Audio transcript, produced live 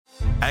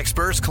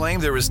Experts claim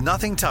there is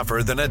nothing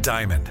tougher than a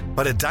diamond.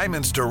 But at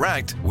Diamonds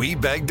Direct, we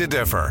beg to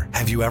differ.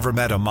 Have you ever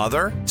met a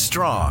mother?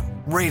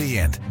 Strong,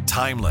 radiant,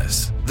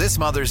 timeless. This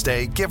Mother's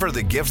Day, give her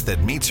the gift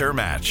that meets her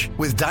match.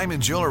 With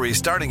diamond jewelry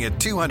starting at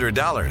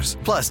 $200.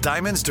 Plus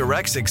Diamonds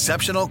Direct's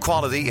exceptional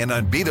quality and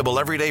unbeatable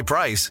everyday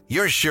price,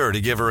 you're sure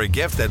to give her a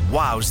gift that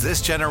wows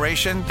this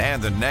generation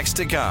and the next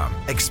to come.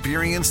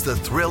 Experience the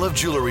thrill of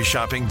jewelry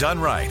shopping done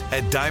right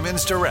at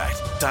Diamonds Direct.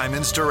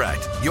 Diamonds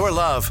Direct. Your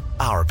love,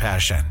 our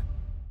passion.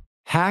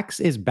 Hacks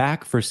is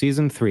back for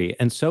season 3,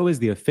 and so is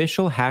the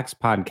official Hacks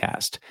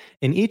podcast.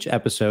 In each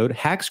episode,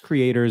 Hacks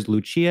creators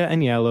Lucia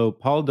Agnello,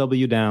 Paul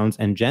W. Downs,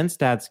 and Jen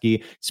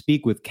Statsky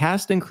speak with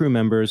cast and crew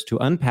members to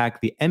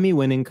unpack the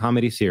Emmy-winning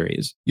comedy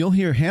series. You'll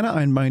hear Hannah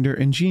Einbinder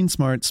and Jean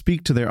Smart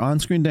speak to their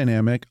on-screen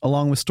dynamic,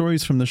 along with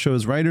stories from the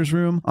show's writer's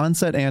room,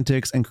 on-set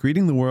antics, and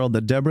creating the world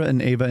that Deborah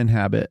and Ava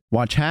inhabit.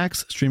 Watch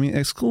Hacks, streaming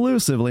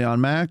exclusively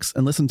on Max,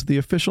 and listen to the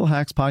official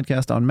Hacks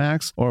podcast on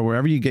Max or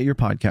wherever you get your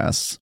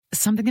podcasts.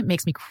 Something that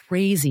makes me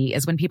crazy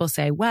is when people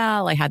say,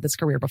 well, I had this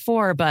career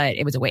before, but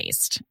it was a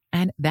waste.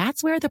 And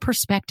that's where the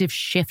perspective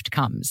shift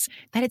comes,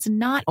 that it's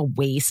not a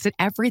waste, that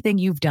everything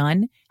you've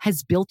done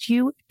has built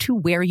you to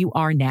where you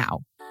are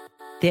now.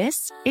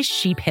 This is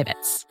She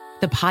Pivots,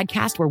 the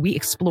podcast where we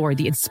explore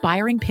the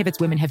inspiring pivots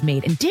women have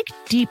made and dig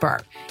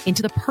deeper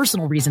into the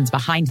personal reasons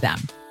behind them.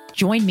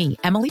 Join me,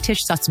 Emily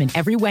Tish Sussman,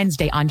 every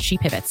Wednesday on She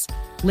Pivots.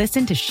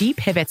 Listen to She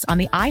Pivots on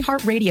the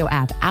iHeartRadio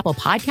app, Apple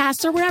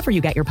Podcasts, or wherever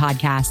you get your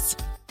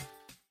podcasts.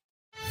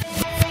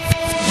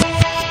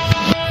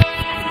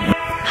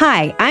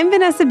 Hi, I'm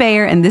Vanessa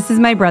Bayer, and this is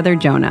my brother,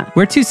 Jonah.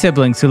 We're two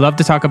siblings who love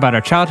to talk about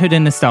our childhood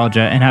and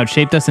nostalgia and how it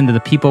shaped us into the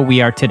people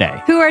we are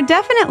today. Who are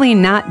definitely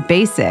not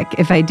basic,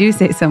 if I do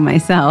say so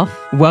myself.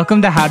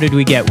 Welcome to How Did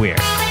We Get Weird?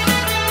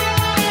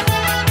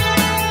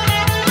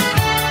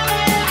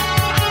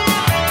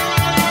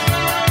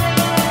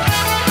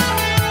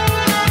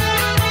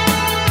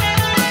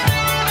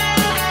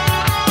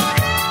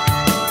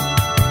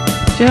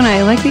 Jonah,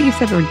 I like that you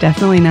said we're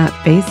definitely not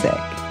basic.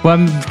 Well,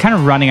 I'm kind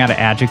of running out of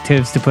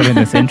adjectives to put in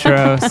this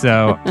intro,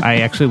 so I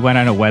actually went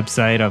on a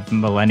website of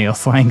millennial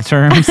slang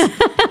terms.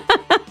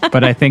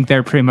 But I think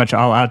they're pretty much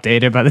all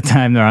outdated by the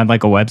time they're on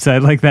like a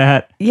website like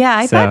that. Yeah,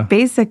 I thought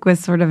basic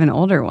was sort of an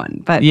older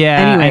one. But yeah,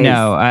 anyways. I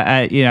know.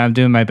 I'm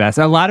doing my best.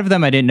 A lot of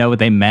them I didn't know what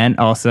they meant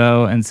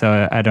also, and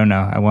so I don't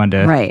know. I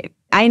wanted to... Right.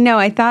 I know.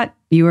 I thought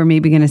you were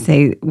maybe going to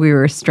say we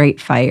were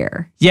straight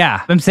fire.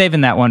 Yeah, I'm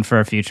saving that one for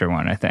a future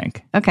one, I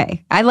think.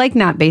 Okay. I like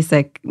not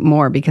basic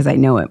more because I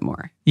know it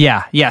more.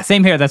 Yeah,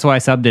 same here. That's why I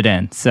subbed it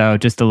in. So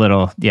just a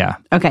little,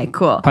 Okay,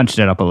 cool. Punched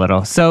it up a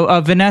little.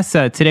 So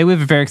Vanessa, today we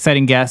have a very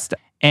exciting guest.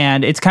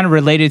 And it's kind of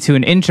related to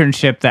an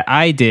internship that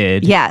I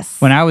did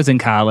when I was in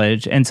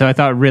college. And so I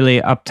thought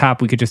really up top,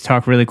 we could just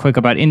talk really quick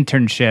about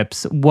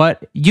internships.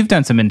 You've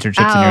done some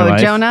internships in your life.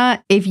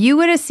 Jonah, if you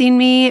would have seen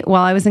me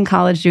while I was in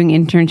college doing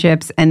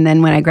internships, and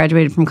then when I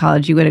graduated from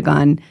college, you would have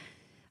gone,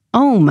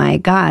 oh my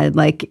God,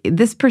 like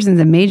this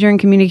person's a major in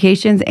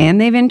communications and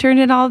they've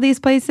interned at all these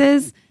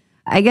places.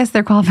 I guess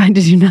they're qualified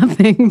to do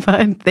nothing,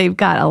 but they've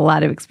got a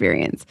lot of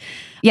experience.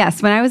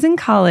 Yes, when I was in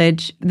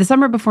college, the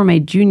summer before my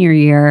junior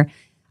year,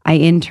 I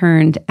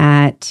interned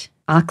at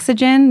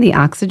Oxygen, the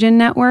Oxygen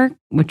Network,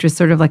 which was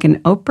sort of like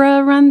an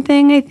Oprah-run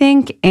thing, I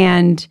think.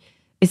 And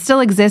it still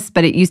exists,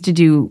 but it used to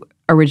do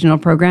original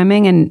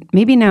programming, and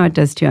maybe now it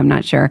does too, I'm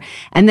not sure.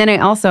 And then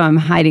I'm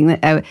hiding,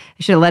 I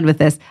should have led with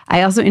this.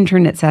 I also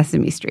interned at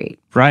Sesame Street.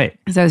 Right.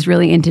 So I was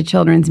really into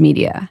children's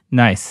media.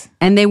 Nice.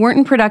 And they weren't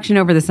in production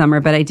over the summer,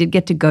 but I did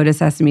get to go to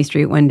Sesame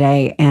Street one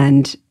day,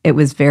 and it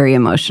was very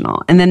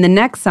emotional. And then the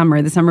next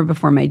summer, the summer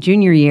before my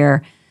junior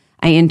year,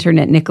 I interned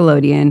at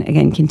Nickelodeon,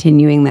 again,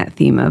 continuing that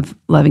theme of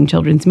loving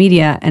children's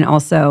media, and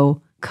also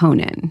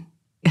Conan.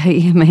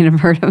 You might have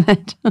heard of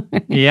it.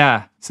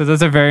 Yeah. So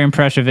those are very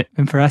impressive.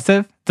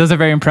 Those are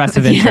very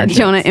impressive internships. Yeah,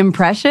 Jonah,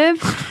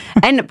 impressive.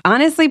 And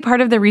honestly, part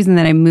of the reason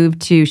that I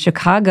moved to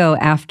Chicago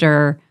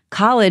after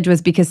college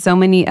was because so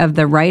many of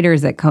the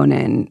writers at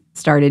Conan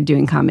started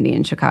doing comedy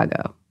in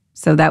Chicago.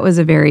 So that was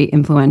a very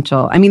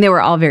influential, they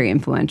were all very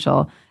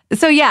influential.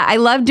 So yeah, I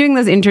love doing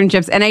those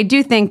internships, and I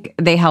do think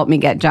they help me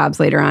get jobs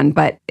later on,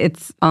 but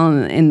it's all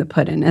in the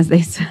pudding, as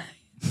they say.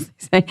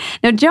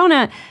 Now,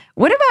 Jonah,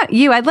 what about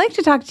you? I'd like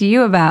to talk to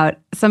you about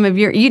some of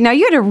you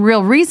had a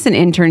real recent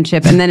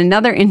internship and then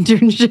another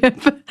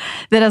internship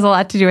that has a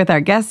lot to do with our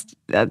guest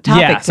topic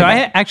Yeah, so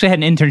today. I actually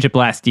had an internship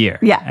last year.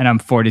 Yeah. And I'm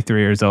 43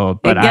 years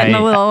old. But getting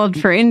a little old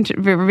for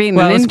being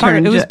an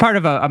intern. It was part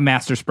of a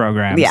master's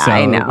program. Yeah, so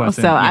I know. It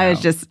So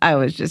I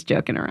was just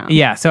joking around.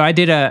 Yeah, so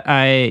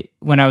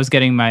when I was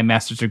getting my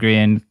master's degree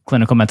in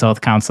clinical mental health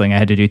counseling, I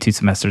had to do 2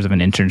 semesters of an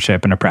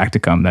internship and a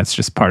practicum. That's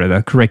just part of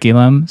the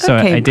curriculum. So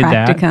I did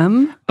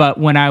practicum. that. But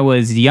when I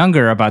was younger,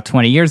 about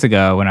 20 years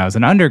ago, when I was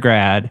an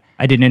undergrad,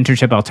 I did an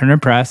internship at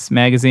Alternative Press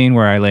magazine,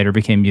 where I later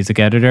became music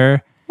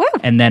editor. Woo.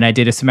 And then I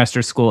did a semester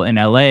of school in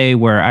LA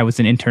where I was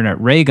an intern at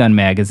Ray Gun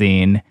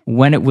magazine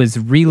when it was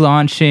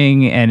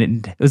relaunching.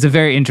 And it was a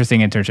very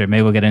interesting internship.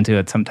 Maybe we'll get into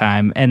it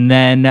sometime. And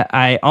then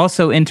I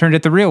also interned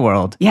at The Real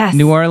World. Yes.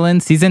 New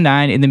Orleans, season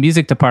 9 in the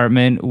music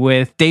department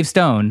with Dave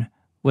Stone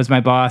was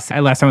my boss.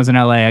 Last time I was in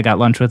LA, I got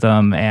lunch with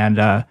him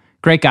and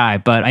great guy.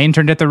 But I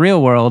interned at The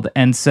Real World.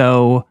 And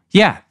so,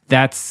 yeah,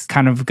 that's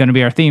kind of going to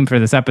be our theme for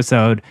this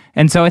episode.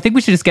 And so I think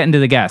we should just get into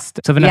the guest.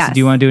 So Vanessa, do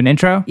you want to do an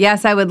intro?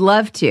 Yes, I would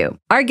love to.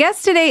 Our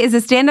guest today is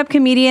a stand-up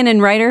comedian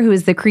and writer who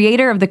is the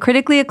creator of the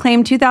critically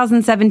acclaimed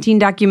 2017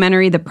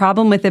 documentary, The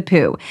Problem with the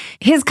Poo.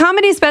 His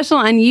comedy special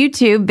on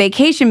YouTube,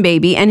 Vacation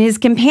Baby, and his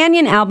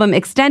companion album,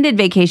 Extended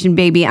Vacation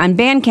Baby, on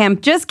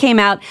Bandcamp just came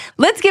out.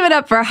 Let's give it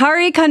up for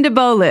Hari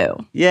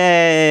Kondabolu.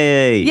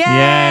 Yay!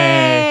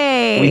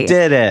 Yay! We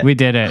did it. We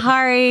did it.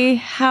 Hari,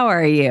 how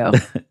are you?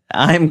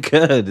 I'm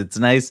good. It's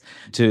nice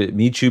to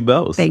meet you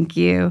both. Thank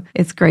you.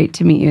 It's great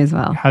to meet you as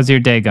well. How's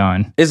your day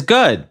going? It's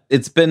good.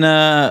 It's been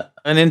an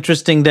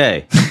interesting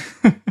day.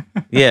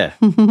 Yeah.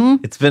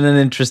 It's been an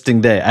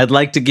interesting day. I'd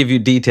like to give you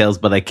details,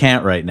 but I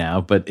can't right now.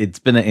 But it's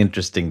been an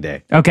interesting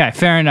day. Okay,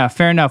 fair enough.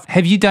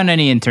 Have you done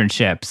any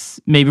internships?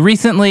 Maybe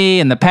recently,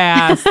 in the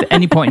past,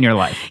 any point in your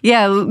life?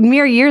 Yeah,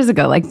 mere years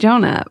ago, like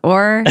Jonah,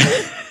 or...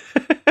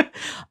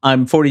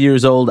 I'm 40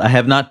 years old. I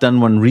have not done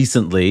one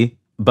recently,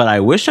 but I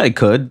wish I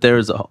could.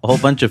 There's a whole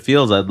bunch of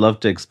fields I'd love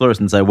to explore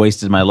since I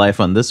wasted my life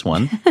on this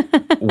one.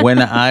 When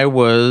I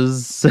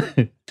was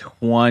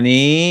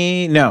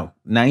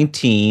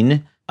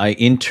 19, I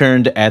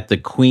interned at the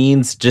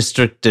Queens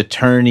District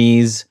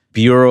Attorney's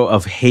Bureau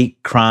of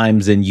Hate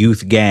Crimes and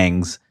Youth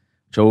Gangs,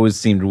 which always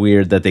seemed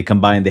weird that they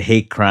combined the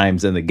hate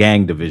crimes and the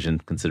gang division,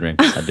 considering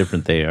how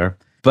different they are.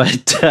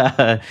 But,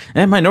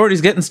 and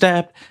minorities getting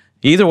stabbed.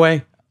 Either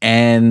way.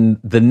 And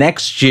the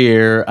next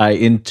year, I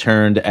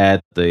interned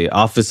at the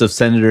office of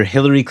Senator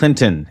Hillary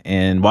Clinton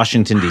in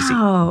Washington, D.C.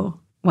 Oh,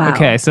 wow.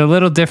 Okay, so a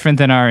little different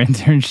than our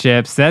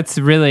internships. That's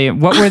really,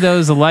 what were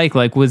those like?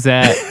 Like, was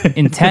that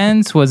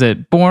intense? Was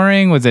it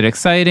boring? Was it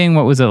exciting?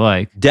 What was it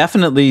like?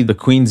 Definitely the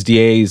Queen's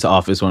DA's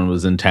office one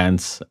was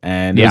intense.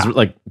 And it was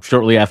like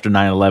shortly after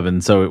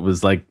 9/11. So it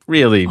was like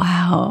really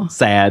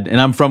sad. And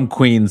I'm from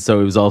Queens,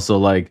 so it was also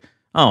like,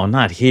 oh,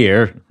 not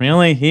here.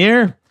 Really?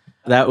 Here?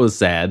 That was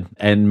sad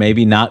and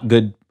maybe not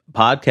good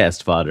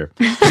podcast fodder.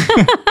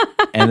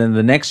 And then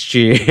the next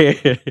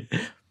year,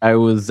 I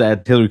was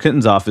at Hillary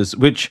Clinton's office,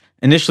 which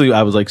initially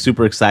I was like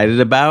super excited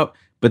about.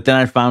 But then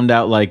I found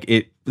out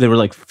like there were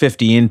like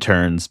 50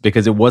 interns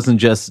because it wasn't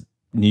just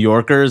New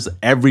Yorkers.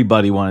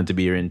 Everybody wanted to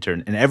be your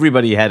intern and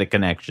everybody had a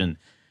connection.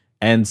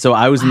 And so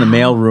I was in the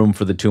mailroom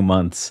for the 2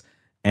 months.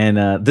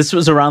 And this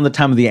was around the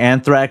time of the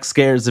anthrax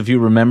scares, if you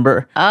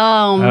remember.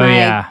 Oh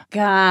my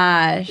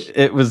gosh.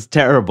 It was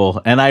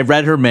terrible. And I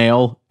read her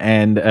mail,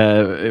 and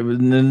it was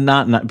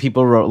not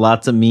people wrote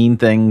lots of mean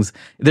things.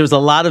 There was a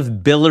lot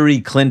of Billary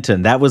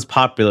Clinton. That was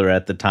popular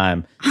at the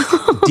time.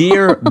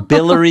 Dear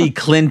Billary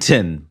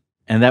Clinton.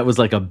 And that was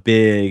like a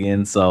big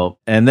insult.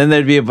 And then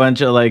there'd be a bunch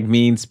of like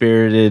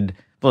mean-spirited,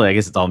 well, I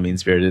guess it's all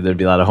mean-spirited. There'd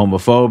be a lot of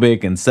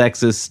homophobic and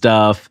sexist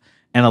stuff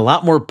and a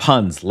lot more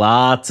puns,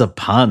 lots of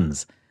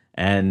puns.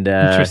 And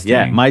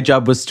my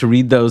job was to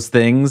read those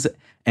things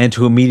and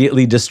to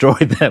immediately destroy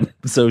them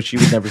so she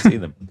would never see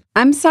them.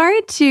 I'm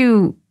sorry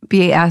to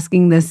be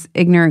asking this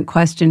ignorant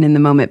question in the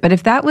moment, but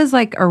if that was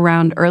like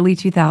around early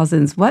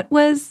 2000s, what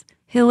was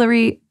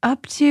Hillary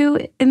up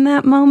to in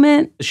that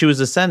moment? She was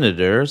a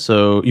senator,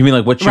 so you mean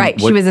like what she... Right,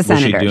 she was a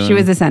senator. She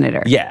was a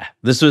senator. Yeah,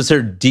 this was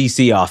her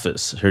D.C.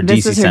 office, her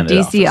this D.C. was her Senate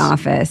D.C.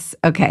 office.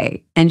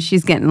 Okay, and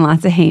she's getting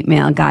lots of hate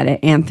mail. Got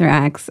it,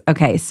 anthrax.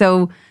 Okay,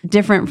 so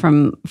different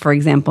from, for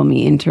example,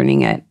 me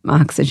interning at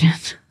Oxygen.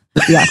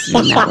 The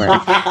Oxygen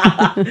Network.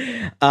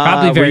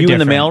 Probably very Were you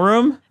different. in the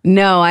mailroom?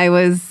 No, I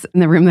was in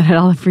the room that had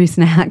all the free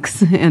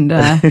snacks and...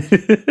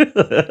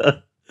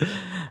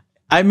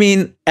 I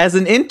mean, as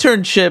an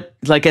internship,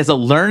 like as a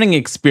learning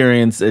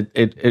experience,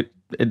 it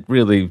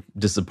really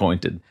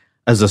disappointed.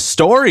 As a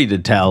story to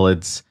tell,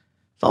 it's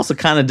also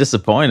kind of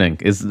disappointing.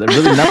 Is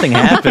really nothing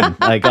happened.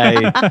 Like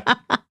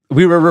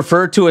we were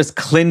referred to as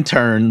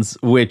Clinterns,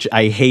 which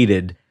I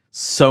hated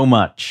so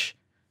much.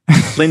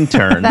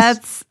 Clinterns.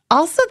 That's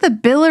also the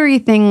Billary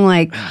thing.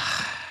 Like,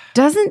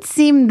 doesn't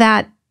seem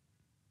that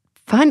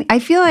fun. I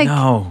feel like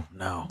no.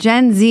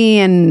 Gen Z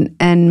and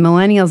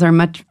millennials are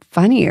much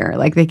funnier.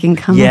 Like they can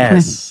come up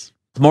with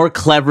more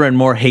clever and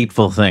more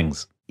hateful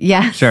things.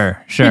 Yes.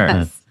 Sure.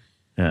 Yes.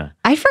 Yeah.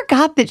 I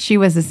forgot that she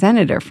was a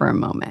senator for a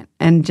moment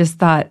and just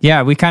thought...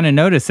 Yeah, we kind of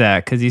noticed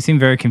that because you seem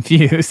very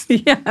confused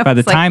by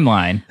the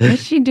timeline.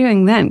 What's she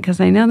doing then?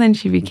 Because I know then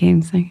she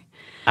became...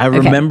 I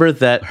remember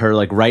that her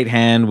like right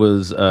hand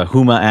was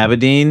Huma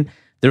Abedin.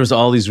 There was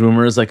all these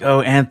rumors like, oh,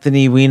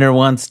 Anthony Weiner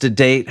wants to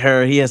date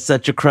her. He has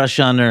such a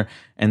crush on her.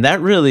 And that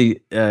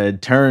really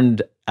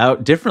turned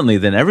out differently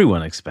than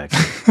everyone expected.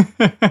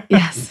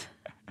 Yes.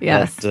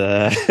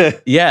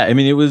 But, yeah, I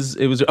mean, it was.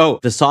 The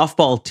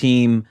softball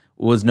team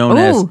was known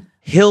as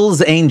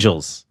Hills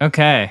Angels.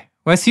 Okay.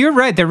 Well, so you're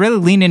right. They're really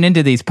leaning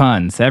into these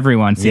puns.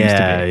 Everyone seems to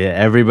be. Yeah,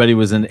 everybody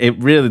was in it.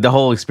 Really, the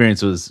whole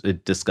experience was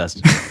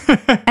disgusting.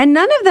 And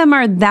none of them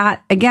are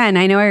that, again,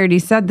 I know I already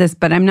said this,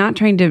 but I'm not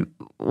trying to,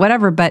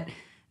 whatever, but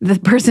the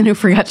person who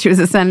forgot she was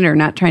a senator,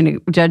 not trying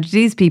to judge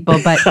these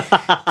people, but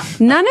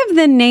none of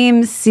the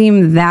names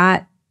seem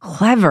that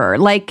clever.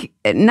 Like,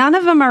 none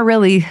of them are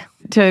really,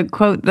 to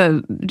quote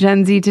the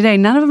Gen Z today,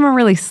 none of them are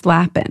really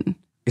slapping.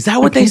 Is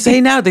that what they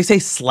say now? They say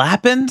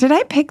slapping? Did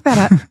I pick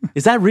that up?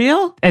 Is that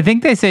real? I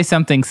think they say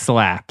something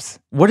slaps.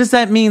 What does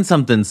that mean,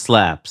 something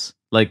slaps?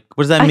 Like,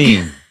 what does that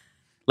mean?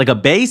 Like a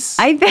bass?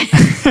 I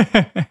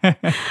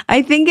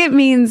think it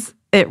means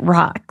it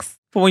rocks.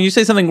 But when you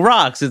say something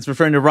rocks, it's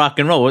referring to rock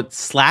and roll. What,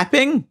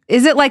 slapping?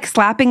 Is it like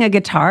slapping a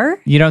guitar?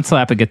 You don't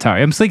slap a guitar.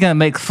 I'm thinking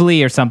like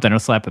Flea or something, or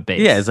slap a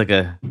bass. Yeah, it's like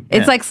a...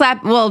 It's like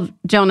slap... Well,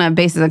 Jonah,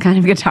 bass is a kind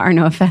of guitar,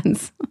 no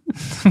offense.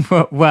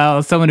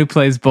 Well, someone who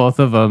plays both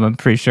of them, I'm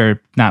pretty sure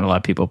not a lot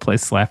of people play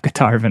slap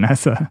guitar,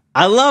 Vanessa.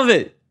 I love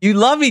it. You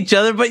love each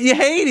other, but you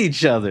hate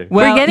each other.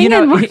 Well, we're getting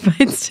in more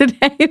fights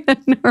today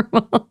than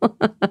normal.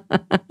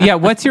 Yeah,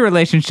 what's your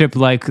relationship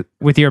like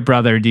with your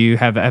brother? Do you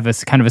have a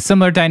kind of a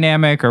similar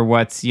dynamic, or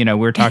what's, we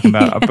were talking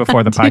about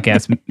before the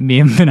podcast, me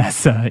and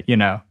Vanessa,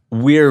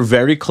 We're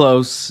very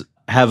close,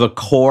 have a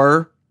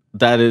core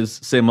that is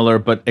similar,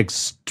 but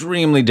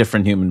extremely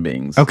different human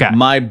beings. Okay.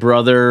 My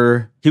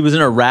brother, he was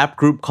in a rap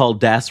group called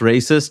Das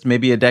Racist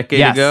maybe a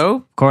decade ago.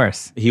 Of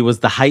course. He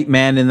was the hype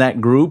man in that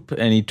group,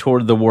 and he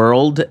toured the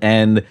world,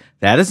 and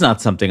that is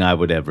not something I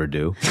would ever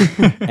do.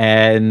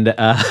 And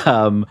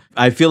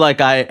I feel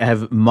like I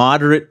have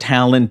moderate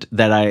talent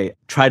that I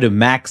try to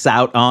max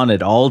out on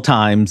at all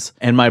times,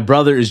 and my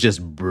brother is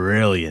just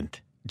brilliant,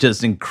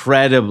 just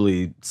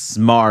incredibly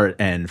smart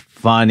and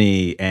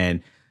funny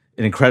and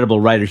an incredible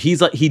writer.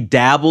 He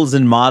dabbles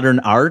in modern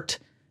art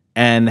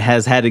and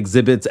has had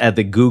exhibits at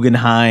the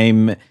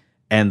Guggenheim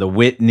and the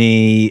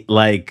Whitney,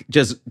 like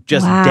just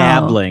wow.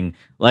 dabbling.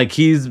 Like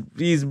he's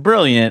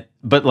brilliant,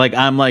 but like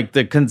I'm like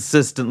the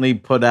consistently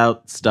put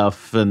out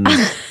stuff and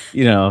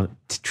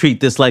treat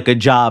this like a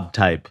job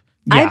type.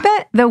 Yeah. I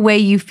bet the way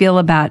you feel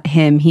about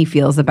him, he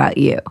feels about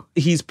you.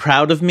 He's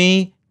proud of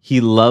me.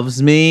 He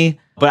loves me,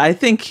 but I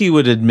think he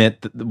would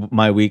admit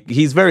that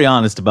he's very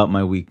honest about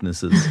my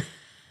weaknesses.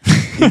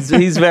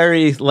 He's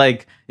very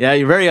like, yeah,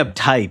 you're very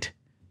uptight.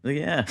 Like,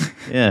 yeah.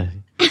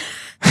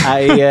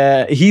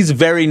 He's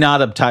very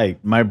not uptight.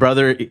 My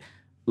brother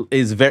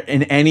is very,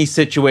 in any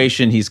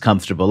situation, he's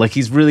comfortable. Like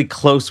he's really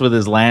close with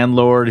his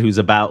landlord, who's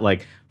about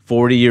like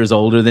 40 years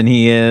older than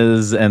he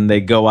is, and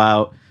they go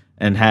out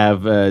and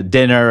have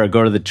dinner or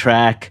go to the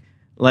track.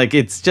 Like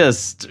it's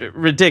just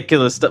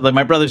ridiculous stuff. Like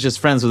my brother's just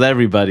friends with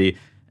everybody,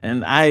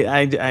 and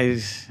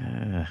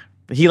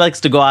he likes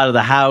to go out of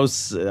the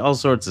house, all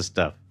sorts of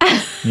stuff.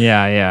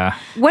 Yeah.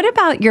 What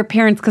about your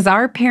parents? Because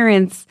our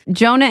parents,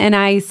 Jonah and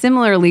I,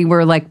 similarly,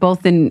 were like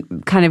both in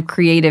kind of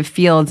creative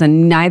fields,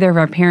 and neither of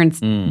our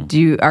parents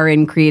are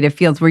in creative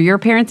fields. Were your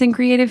parents in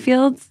creative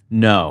fields?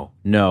 No.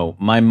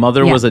 My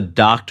mother was a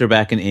doctor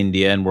back in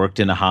India and worked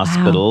in a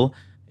hospital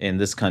in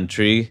this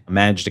country,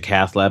 managed a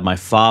cath lab. My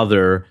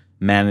father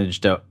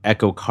managed an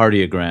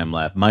echocardiogram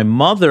lab. My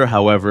mother,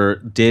 however,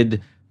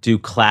 did do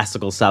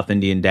classical South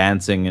Indian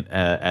dancing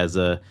as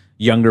a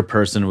younger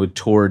person, would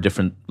tour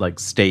different like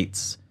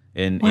states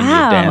in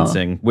India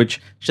dancing, which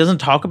she doesn't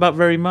talk about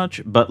very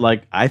much, but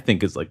like I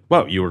think is like,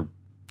 wow, you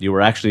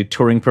were actually a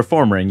touring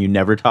performer and you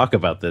never talk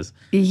about this.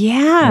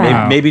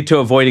 Yeah. Maybe to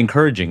avoid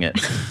encouraging it.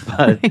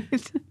 But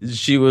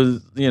she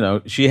was,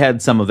 she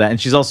had some of that, and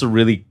she's also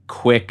really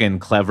quick and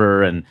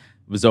clever, and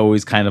was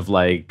always kind of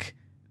like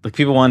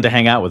people wanted to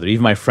hang out with her.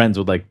 Even my friends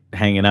would like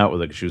hanging out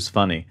with her because she was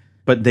funny.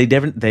 But they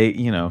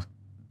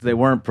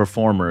weren't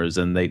performers,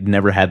 and they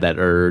never had that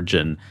urge,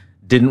 and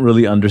didn't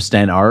really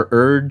understand our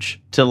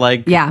urge to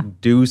like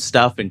do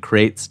stuff and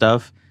create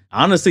stuff.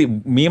 Honestly,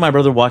 me and my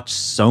brother watched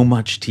so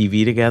much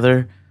TV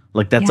together.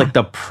 Like that's like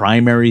the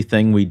primary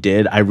thing we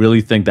did. I really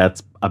think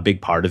that's a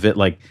big part of it.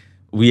 Like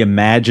we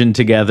imagined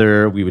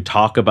together, we would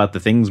talk about the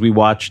things we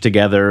watched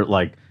together.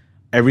 Like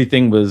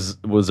everything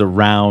was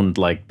around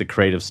like the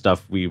creative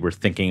stuff we were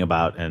thinking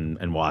about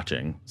and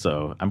watching.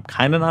 So I'm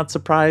kind of not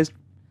surprised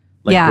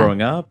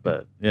growing up,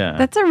 but yeah.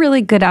 That's a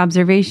really good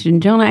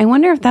observation, Jonah. I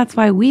wonder if that's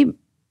why we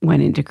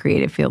went into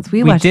creative fields.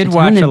 We did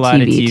watch a lot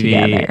of TV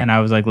together. And I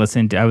was like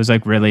I was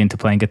like really into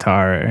playing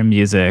guitar and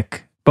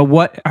music. But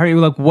what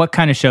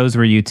kind of shows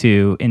were you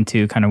two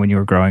into kind of when you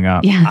were growing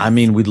up? Yes. I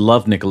mean, we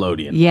love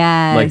Nickelodeon.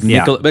 Yes.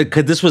 Like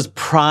because this was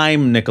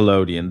prime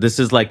Nickelodeon. This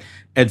is like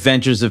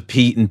Adventures of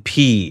Pete and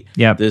Pete.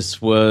 Yep.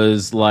 This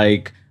was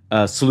like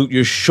Salute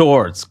Your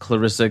Shorts,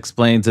 Clarissa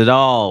Explains It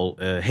All,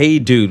 Hey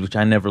Dude, which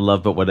I never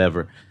loved, but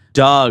whatever.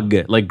 Doug,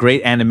 like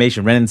great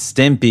animation, Ren and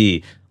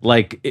Stimpy.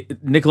 Like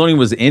Nickelodeon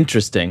was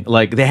interesting.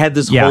 Like they had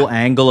this whole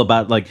angle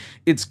about like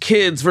it's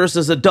kids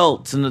versus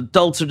adults, and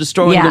adults are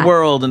destroying the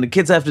world, and the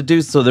kids have to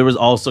do so. There was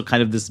also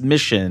kind of this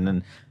mission,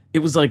 and it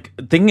was like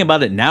thinking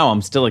about it now,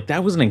 I'm still like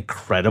that was an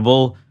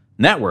incredible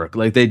network.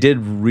 Like they did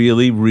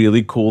really,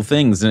 really cool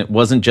things, and it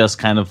wasn't just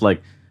kind of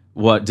like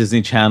what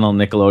Disney Channel,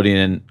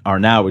 Nickelodeon are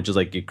now, which is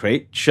like you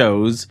create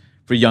shows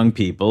for young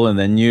people and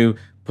then you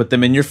put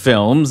them in your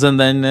films and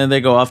then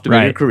they go off to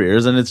bigger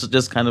careers. And it's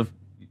just kind of,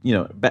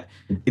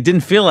 it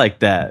didn't feel like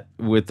that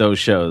with those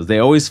shows.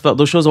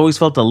 Those shows always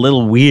felt a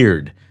little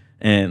weird.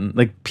 And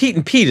like Pete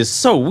and Pete is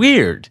so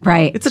weird.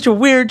 Right. It's such a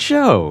weird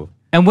show.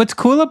 And what's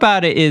cool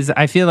about it is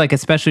I feel like,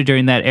 especially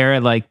during that era,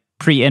 like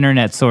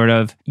pre-internet sort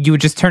of, you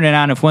would just turn it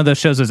on. If one of those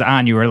shows was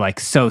on, you were like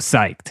so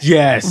psyched.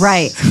 Yes.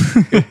 Right.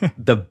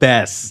 The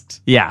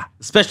best. Yeah.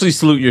 Especially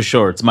Salute Your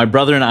Shorts. My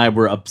brother and I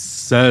were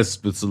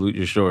obsessed with Salute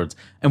Your Shorts.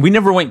 And we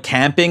never went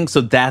camping,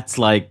 so that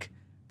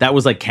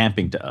was like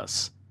camping to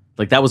us.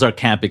 Like that was our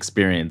camp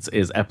experience,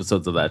 is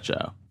episodes of that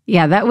show.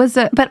 Yeah, that was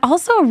but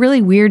also a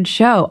really weird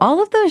show.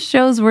 All of those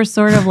shows were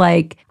sort of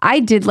like,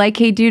 I did like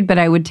Hey Dude, but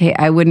I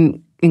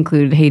wouldn't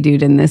include Hey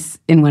Dude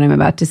in what I'm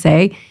about to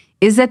say,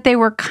 is that they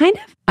were kind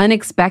of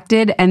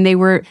unexpected and they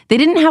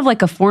didn't have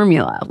like a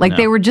formula. Like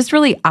they were just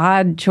really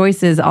odd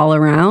choices all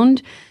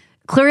around.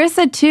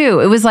 Clarissa too.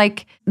 It was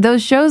like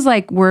those shows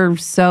like were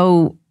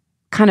so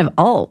kind of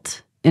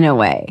alt in a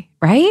way,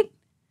 right?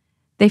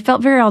 They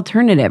felt very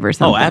alternative or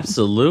something. Oh,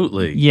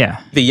 absolutely.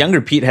 Yeah. The younger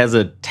Pete has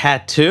a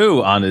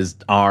tattoo on his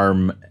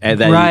arm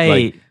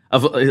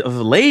of a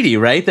lady,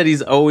 right? That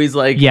he's always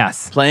like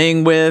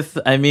playing with.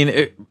 I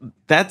mean,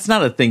 that's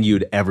not a thing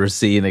you'd ever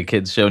see in a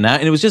kid's show now.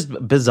 And it was just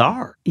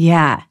bizarre.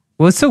 Yeah.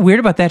 What's so weird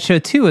about that show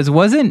too is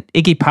wasn't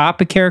Iggy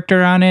Pop a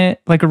character on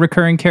it? Like a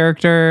recurring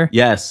character?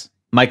 Yes.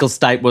 Michael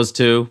Stipe was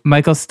too.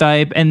 Michael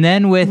Stipe. And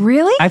then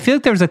Really? I feel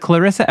like there was a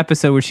Clarissa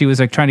episode where she was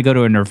like trying to go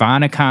to a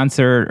Nirvana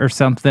concert or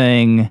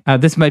something.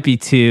 This might be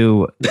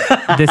too...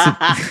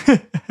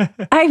 I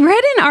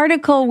read an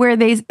article where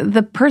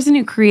the person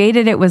who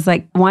created it was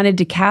like, wanted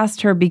to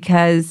cast her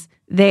because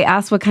they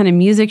asked what kind of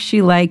music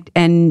she liked.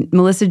 And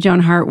Melissa Joan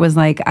Hart was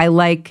like, I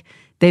like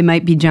They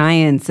Might Be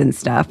Giants and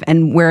stuff.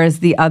 And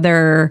whereas the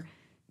other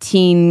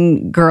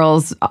teen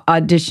girls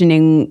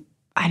auditioning,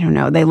 I don't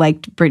know, they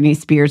liked Britney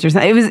Spears or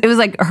something. It was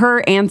like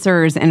her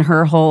answers and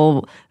her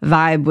whole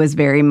vibe was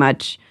very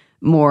much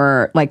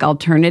more like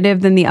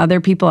alternative than the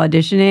other people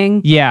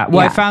auditioning. Yeah.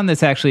 Well, I found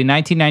this actually.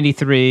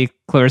 1993,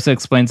 Clarissa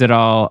Explains It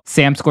All.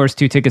 Sam scores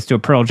 2 tickets to a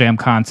Pearl Jam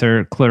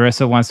concert.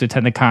 Clarissa wants to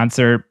attend the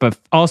concert, but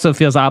also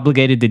feels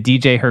obligated to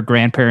DJ her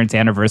grandparents'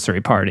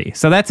 anniversary party.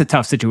 So that's a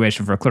tough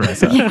situation for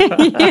Clarissa.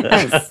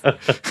 Yes.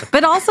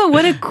 But also,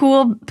 what a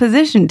cool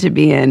position to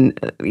be in,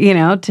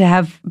 to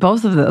have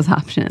both of those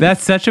options.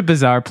 That's such a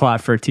bizarre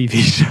plot for a TV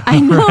show. I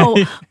know.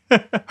 Right?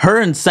 Her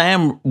and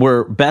Sam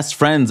were best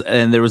friends,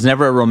 and there was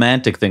never a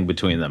romantic thing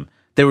between them.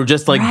 They were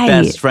just like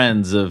best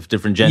friends of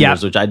different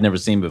genders, which I'd never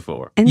seen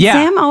before. And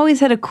Sam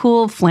always had a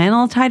cool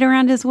flannel tied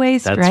around his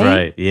waist, That's right?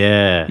 right.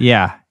 Yeah.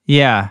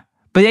 Yeah.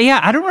 But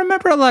I don't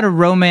remember a lot of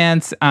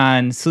romance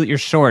on Salute Your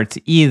Shorts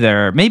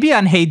either. Maybe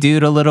on Hey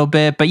Dude a little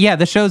bit. But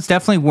the shows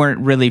definitely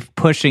weren't really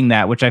pushing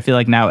that, which I feel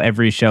like now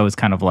every show is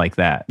kind of like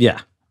that. Yeah.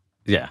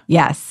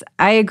 Yes,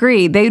 I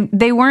agree.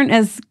 They weren't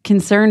as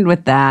concerned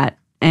with that,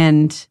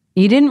 and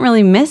you didn't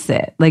really miss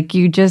it. Like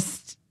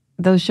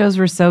those shows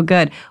were so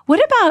good.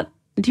 What about,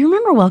 do you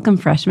remember Welcome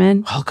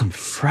Freshmen? Welcome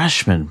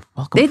Freshmen.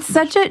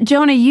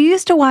 Jonah, you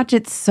used to watch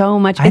it so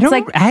much.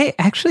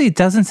 It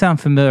doesn't sound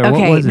familiar.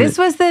 Okay, what was this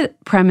was the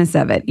premise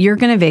of it. You're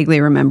going to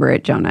vaguely remember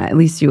it, Jonah. At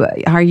least you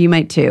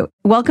might too.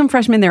 Welcome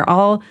Freshmen, they're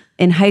all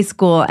in high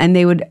school, and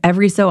they would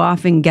every so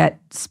often get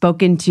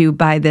spoken to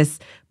by this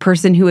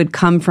person who had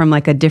come from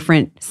like a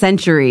different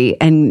century.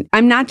 And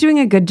I'm not doing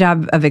a good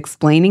job of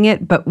explaining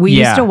it, but we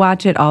used to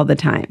watch it all the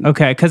time.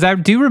 Okay, because I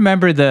do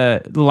remember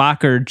the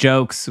locker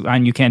jokes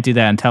on You Can't Do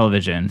That on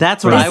Television.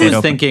 That's what I was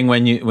thinking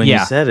when you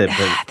said it.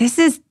 But this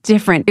is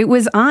different. It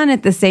was on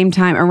at the same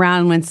time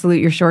around when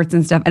Salute Your Shorts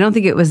and stuff. I don't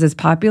think it was as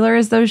popular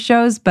as those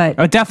shows, but...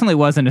 Oh, it definitely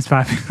wasn't as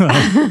popular.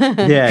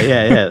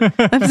 Yeah.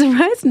 I'm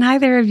surprised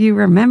neither of you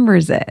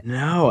remembers it.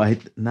 No,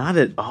 not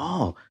at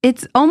all.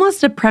 It's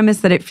almost a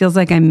premise that it feels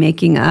like I'm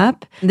making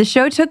up. The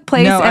show took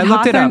place at I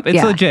looked Hawthorne. it up.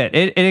 It's legit.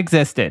 It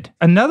existed.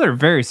 Another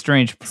very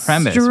strange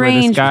premise.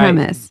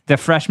 The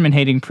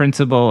freshman-hating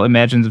principal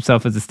imagines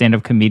himself as a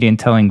stand-up comedian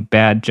telling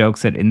bad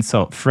jokes that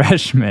insult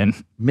freshmen.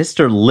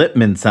 Mr.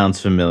 Lippman sounds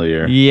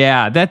familiar.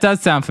 Yeah, that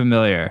does sound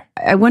familiar.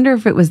 I wonder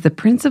if it was the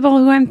principal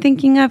who I'm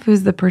thinking of,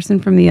 who's the person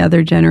from the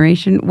other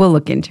generation. We'll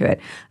look into it.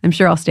 I'm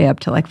sure I'll stay up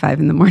till like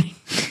 5 a.m.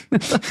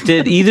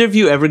 Did either of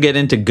you ever get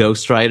into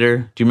Ghost Rider?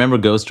 Do you remember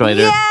Ghost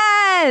Rider?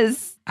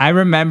 Yes! I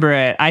remember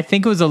it. I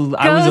think I was a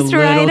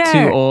little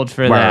too old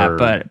for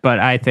that, but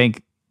I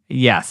think,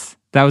 yes.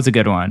 That was a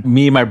good one.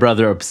 Me and my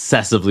brother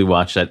obsessively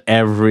watched that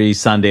every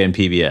Sunday on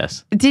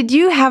PBS. Did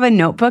you have a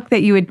notebook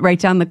that you would write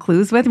down the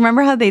clues with?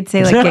 Remember how they'd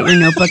say, like, get your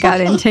notebook out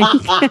and take?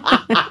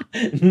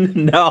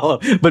 No,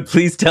 but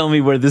please tell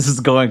me where this is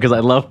going because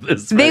I love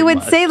this. They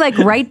would say, like,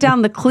 write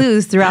down the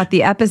clues throughout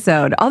the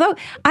episode. Although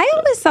I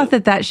always thought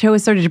that show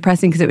was sort of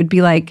depressing because it would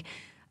be like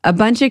a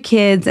bunch of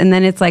kids, and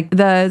then it's like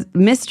the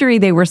mystery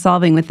they were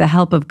solving with the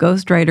help of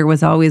Ghost Rider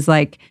was always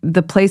like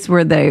the place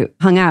where they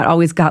hung out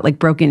always got like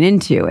broken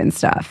into and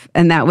stuff.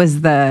 And that was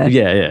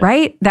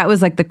right? That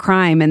was like the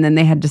crime, and then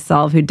they had to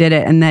solve who did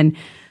it. And then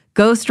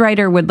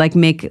ghostwriter would like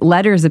make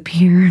letters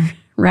appear,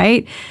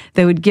 right?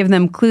 That would give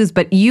them clues.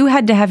 But you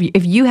had to have,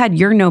 if you had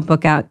your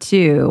notebook out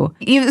too,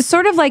 it's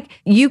sort of like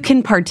you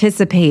can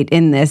participate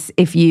in this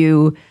if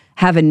you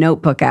have a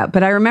notebook out.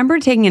 But I remember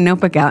taking a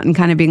notebook out and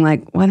kind of being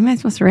like, what am I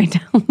supposed to write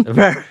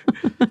down?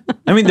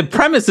 I mean, the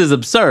premise is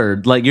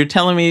absurd. Like, you're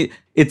telling me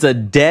it's a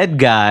dead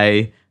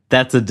guy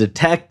that's a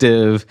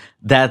detective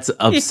that's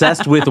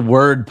obsessed with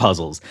word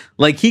puzzles.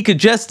 Like, he could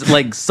just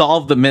like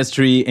solve the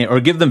mystery or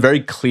give them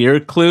very clear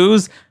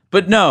clues.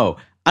 But no,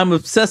 I'm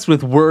obsessed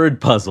with word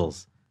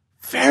puzzles.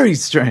 Very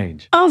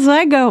strange. Also,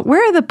 I go,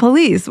 where are the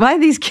police? Why are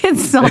these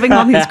kids solving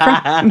all these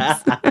crimes?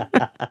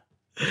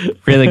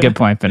 Really good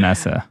point,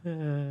 Vanessa.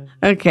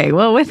 Okay,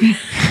 well, we're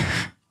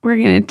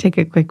going to take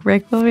a quick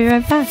break. We'll be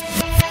right back.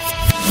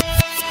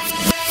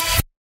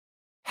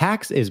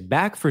 Hacks is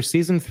back for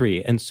season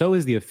 3, and so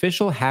is the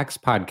official Hacks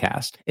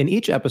podcast. In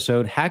each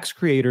episode, Hacks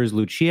creators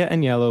Lucia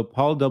Aniello,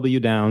 Paul W.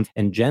 Downs,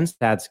 and Jen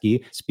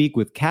Statsky speak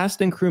with cast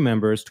and crew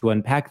members to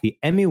unpack the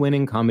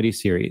Emmy-winning comedy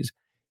series.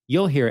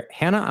 You'll hear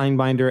Hannah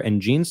Einbinder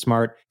and Jean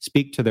Smart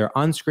speak to their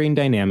on-screen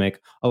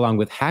dynamic, along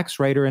with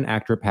Hacks writer and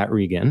actor Pat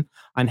Regan,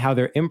 on how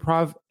their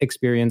improv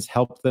experience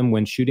helped them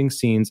when shooting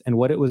scenes and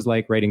what it was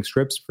like writing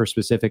scripts for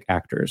specific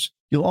actors.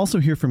 You'll also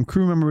hear from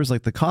crew members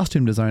like the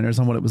costume designers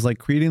on what it was like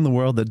creating the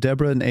world that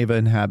Deborah and Ava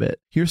inhabit.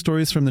 Hear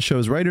stories from the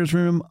show's writer's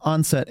room,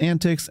 on-set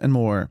antics, and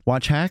more.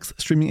 Watch Hacks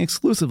streaming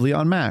exclusively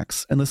on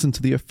Max, and listen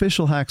to the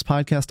official Hacks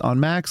podcast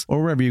on Max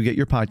or wherever you get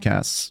your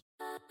podcasts.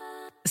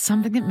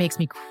 Something that makes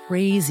me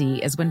crazy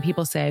is when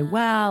people say,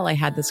 well, I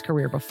had this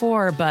career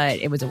before, but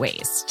it was a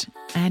waste.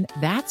 And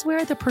that's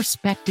where the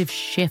perspective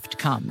shift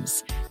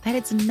comes, that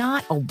it's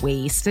not a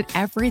waste, that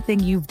everything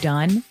you've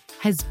done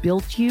has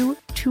built you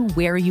to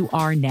where you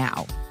are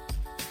now.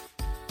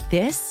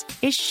 This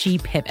is She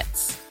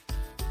Pivots,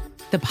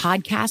 the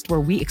podcast where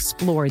we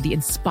explore the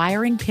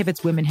inspiring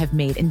pivots women have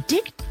made and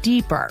dig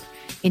deeper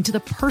into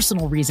the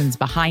personal reasons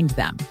behind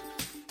them.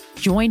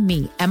 Join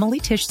me, Emily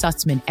Tish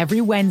Sussman,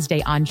 every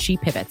Wednesday on She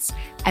Pivots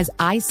as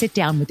I sit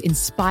down with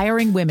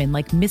inspiring women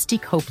like Misty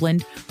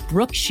Copeland,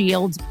 Brooke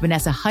Shields,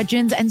 Vanessa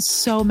Hudgens, and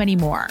so many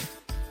more.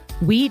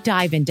 We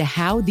dive into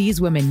how these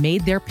women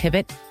made their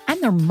pivot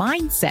and their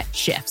mindset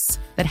shifts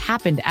that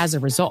happened as a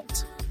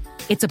result.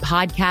 It's a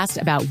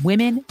podcast about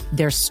women,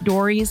 their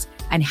stories,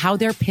 and how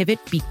their pivot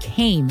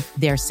became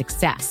their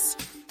success.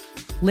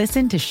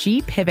 Listen to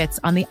She Pivots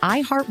on the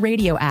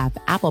iHeartRadio app,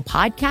 Apple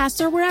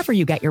Podcasts, or wherever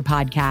you get your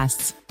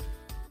podcasts.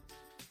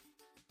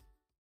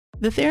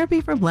 The Therapy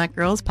for Black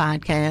Girls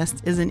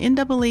podcast is an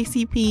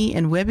NAACP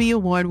and Webby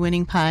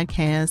Award-winning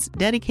podcast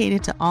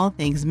dedicated to all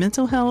things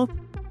mental health,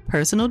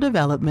 personal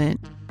development,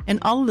 and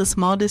all of the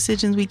small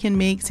decisions we can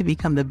make to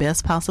become the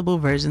best possible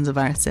versions of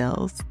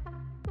ourselves.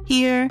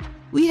 Here,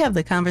 we have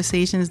the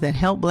conversations that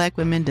help Black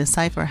women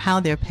decipher how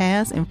their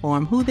past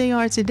inform who they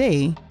are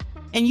today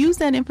and use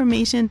that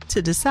information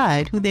to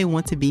decide who they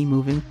want to be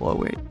moving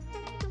forward.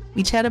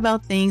 We chat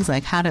about things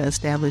like how to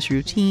establish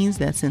routines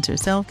that center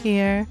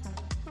self-care,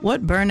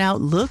 what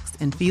burnout looks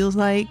and feels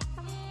like,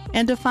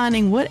 and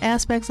defining what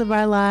aspects of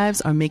our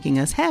lives are making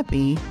us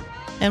happy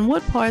and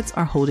what parts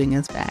are holding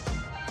us back.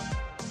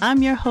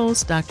 I'm your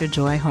host, Dr.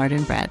 Joy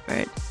Harden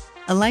Bradford,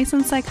 a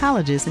licensed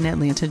psychologist in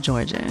Atlanta,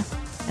 Georgia,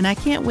 and I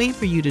can't wait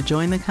for you to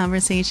join the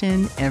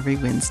conversation every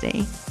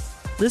Wednesday.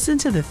 Listen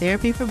to the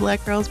Therapy for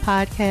Black Girls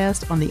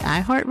podcast on the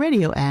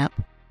iHeartRadio app,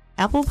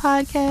 Apple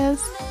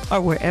Podcasts, or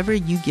wherever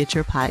you get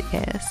your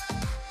podcasts.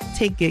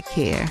 Take good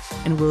care,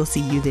 and we'll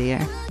see you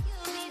there.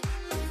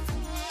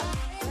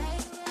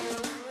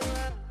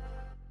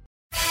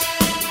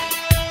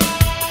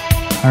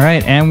 All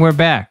right, and we're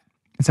back.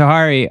 So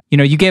Hari,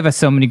 you gave us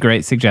so many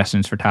great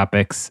suggestions for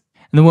topics.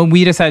 And the one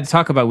we decided to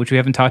talk about, which we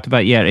haven't talked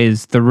about yet,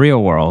 is The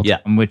Real World,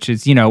 which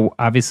is,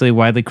 obviously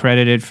widely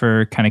credited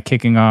for kind of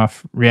kicking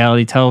off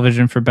reality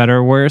television for better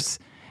or worse.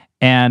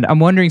 And I'm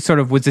wondering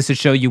was this a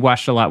show you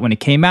watched a lot when it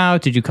came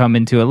out? Did you come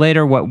into it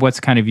later? What's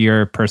kind of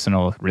your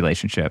personal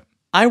relationship?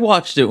 I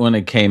watched it when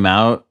it came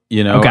out.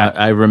 Okay.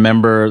 I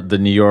remember the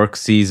New York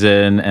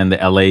season and the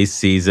LA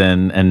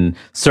season and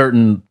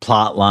certain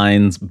plot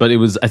lines, but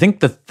I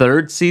think the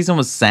third season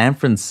was San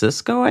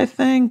Francisco, I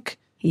think.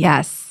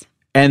 Yes.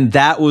 And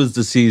that was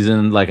the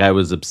season I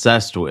was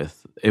obsessed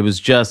with. It was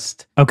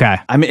just... Okay.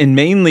 I mean, and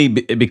mainly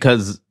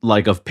because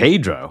of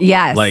Pedro.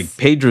 Yes.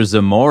 Pedro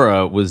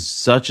Zamora was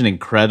such an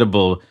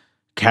incredible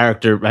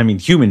character,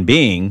 human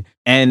being.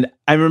 And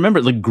I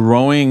remember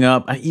growing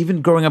up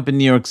in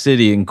New York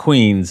City in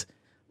Queens,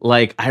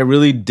 I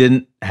really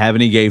didn't have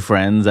any gay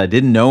friends. I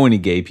didn't know any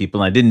gay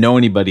people. I didn't know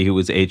anybody who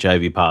was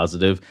HIV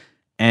positive.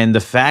 And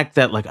the fact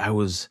that I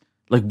was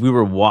we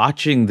were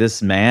watching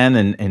this man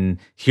and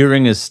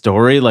hearing his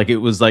story, it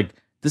was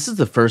this is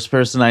the first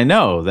person I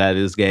know that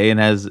is gay and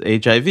has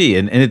HIV.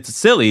 And it's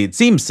silly. It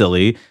seems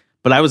silly,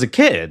 but I was a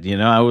kid,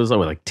 I was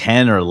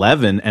 10 or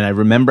 11. And I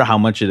remember how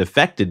much it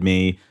affected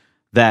me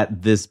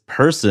that this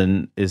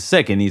person is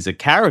sick and he's a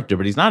character,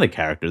 but he's not a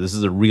character. This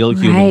is a real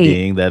human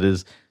being that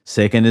is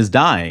sick and is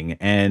dying.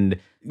 And,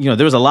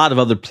 there was a lot of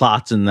other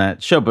plots in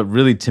that show, but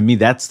really to me,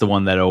 that's the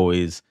one that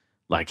always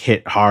like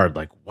hit hard.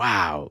 Like,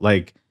 wow.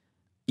 Like,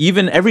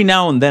 even every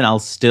now and then I'll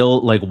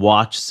still like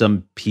watch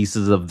some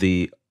pieces of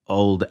the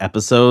old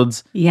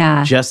episodes.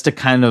 Yeah. Just to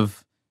kind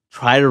of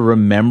try to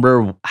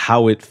remember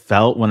how it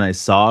felt when I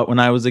saw it when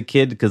I was a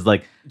kid. Because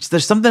like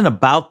there's something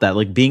about that,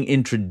 like being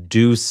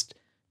introduced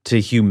to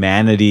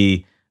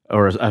humanity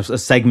or a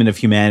segment of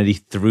humanity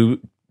through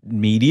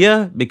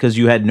media because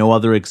you had no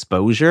other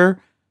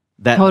exposure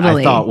that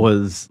I thought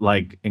was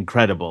like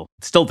incredible.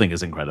 Still think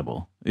is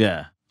incredible.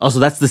 Yeah. Also,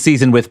 that's the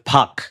season with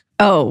Puck.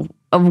 Oh,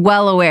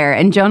 well aware.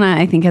 And Jonah,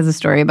 I think, has a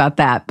story about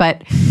that.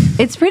 But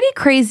it's pretty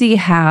crazy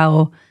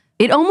how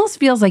it almost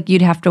feels like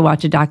you'd have to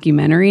watch a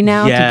documentary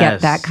now to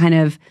get that kind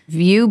of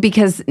view,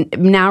 because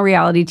now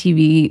reality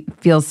TV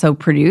feels so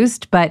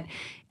produced. But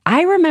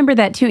I remember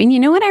that too. And you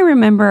know what I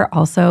remember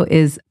also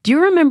is, do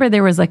you remember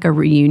there was like a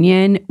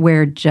reunion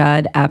where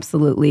Judd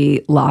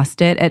absolutely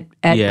lost it at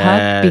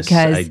Puck?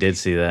 Because I did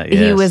see that.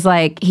 He was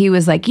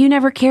like, you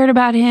never cared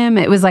about him.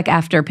 It was like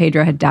after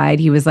Pedro had died.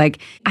 He was like,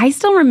 I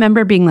still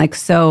remember being like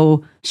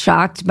so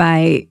shocked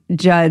by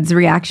Judd's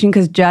reaction,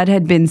 because Judd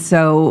had been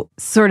so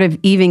sort of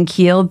even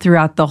keeled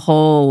throughout the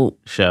whole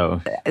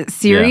show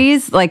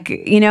series, like,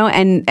 you know,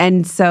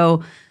 and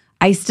so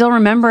I still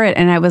remember it,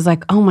 and I was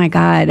like, oh my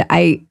God,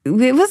 it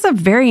was a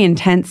very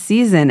intense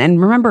season. And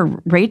remember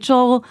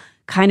Rachel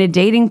kind of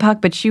dating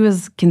Puck, but she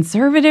was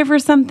conservative or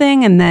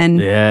something. And then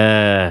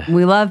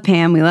we love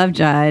Pam, we love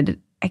Judd.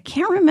 I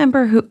can't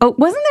remember who. Oh,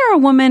 was there a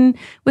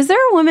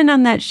woman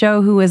on that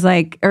show who was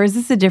like, or is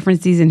this a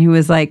different season, who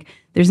was like,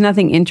 there's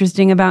nothing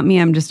interesting about me,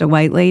 I'm just a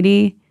white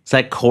lady? Is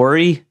that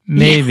Corey?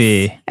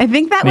 Maybe. Yes. I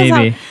think that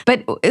was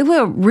but it was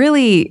a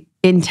really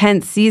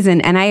intense season.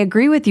 And I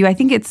agree with you. I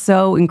think it's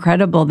so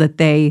incredible that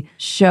they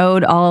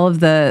showed all of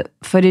the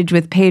footage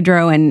with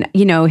Pedro and,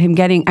 you know,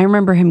 I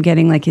remember him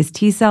getting like his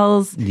T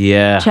cells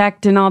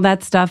checked and all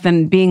that stuff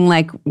and being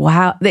like,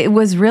 wow, it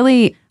was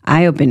really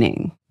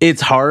eye-opening.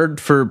 It's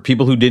hard for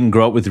people who didn't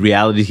grow up with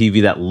reality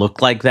TV that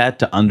look like that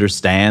to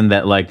understand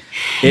that, like,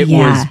 it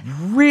was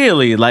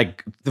really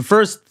like the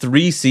first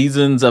 3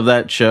 seasons of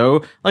that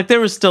show, like there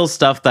was still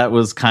stuff that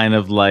was kind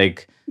of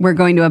like, we're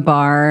going to a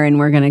bar and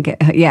we're going to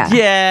get,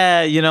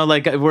 yeah, you know,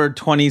 like we're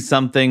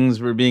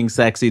 20-somethings, we're being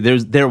sexy.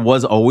 There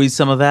was always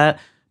some of that,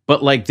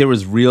 but like there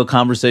was real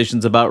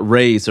conversations about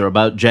race or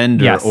about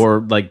gender or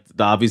like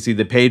obviously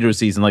the Pedro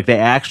season. Like they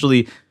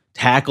actually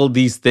tackled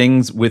these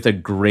things with a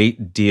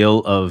great deal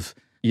of,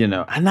 you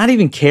know, not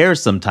even care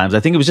sometimes. I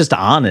think it was just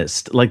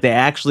honest. Like they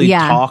actually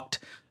talked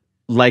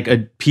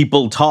like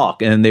people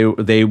talk, and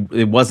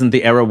it wasn't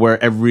the era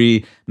where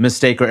every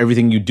mistake or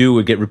everything you do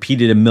would get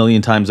repeated a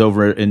million times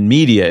over in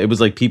media. It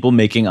was like people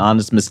making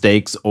honest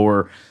mistakes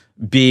or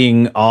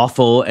being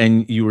awful,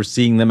 and you were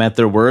seeing them at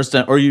their worst,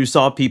 or you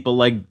saw people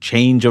like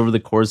change over the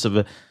course of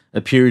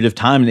a period of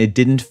time, and it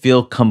didn't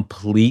feel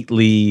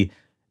completely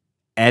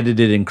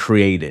edited and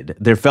created.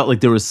 There felt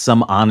like there was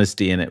some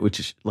honesty in it,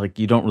 which like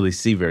you don't really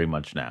see very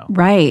much now.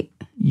 Right.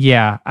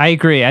 Yeah, I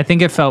agree. I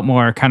think it felt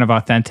more kind of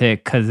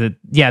authentic because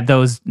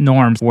those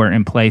norms weren't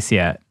in place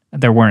yet.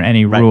 There weren't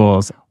any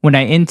rules. When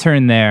I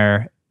interned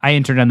there, I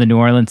interned on the New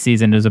Orleans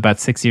season. It was about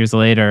 6 years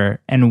later.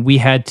 And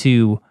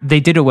they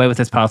did away with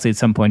this policy at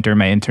some point during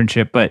my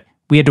internship, but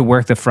we had to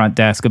work the front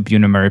desk of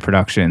Buna Murray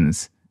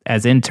Productions.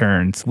 As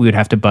interns, we would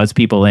have to buzz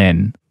people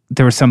in.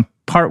 There was some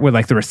part where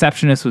like the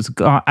receptionist was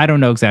gone. I don't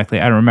know exactly.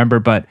 I don't remember,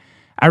 but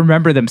I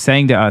remember them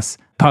saying to us,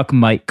 Puck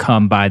might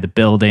come by the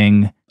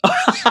building.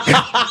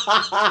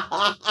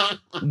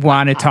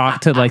 Want to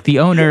talk to like the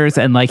owners,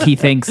 and like he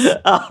thinks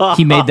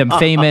he made them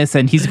famous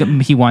and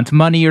he wants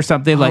money or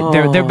something. Like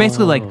they're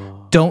basically like,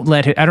 don't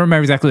let him. I don't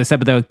remember exactly what they said,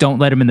 but they're like, don't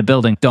let him in the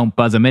building. Don't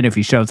buzz him in if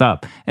he shows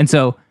up. And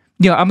so,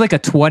 you know, I'm like a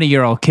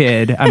 20-year-old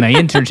kid on my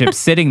internship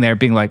sitting there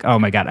being like, oh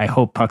my God, I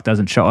hope Puck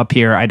doesn't show up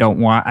here. I don't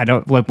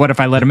like, what if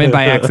I let him in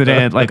by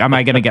accident? Like, am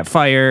I going to get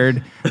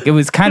fired? It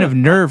was kind of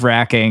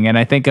nerve-wracking. And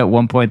I think at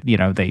one point, you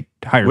know, they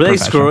hired Were they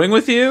screwing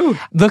with you?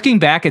 Looking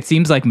back, it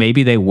seems like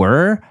maybe they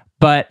were,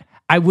 but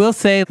I will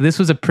say this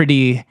was a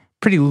pretty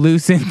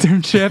loose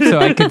internship, so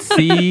I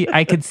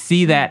could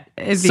see that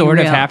sort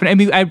of happen. I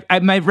mean,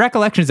 my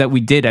recollection is that we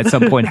did at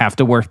some point have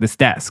to work this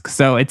desk,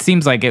 so it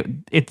seems like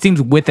it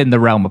seems within the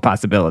realm of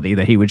possibility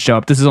that he would show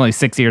up. This is only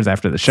 6 years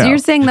after the show. So you're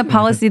saying the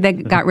policy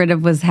that got rid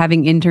of was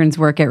having interns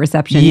work at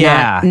reception,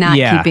 not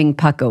keeping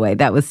Puck away.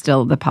 That was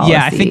still the policy.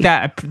 Yeah, I think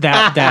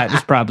that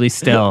is probably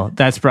still.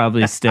 That's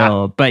probably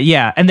still. But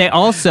yeah, and they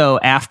also,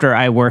 after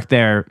I worked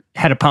there,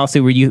 had a policy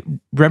where you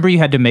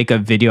had to make a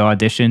video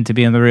audition to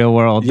be in the real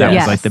world. That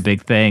was like the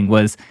big thing.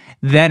 Was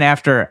then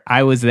after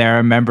I was there, I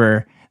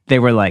remember they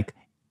were like,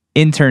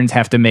 interns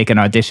have to make an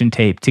audition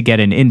tape to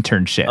get an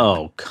internship.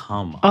 Oh,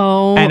 come on.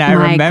 Oh, and I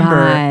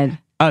remember God.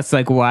 Us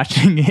like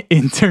watching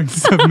intern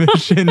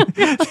submission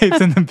tapes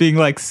and them being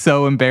like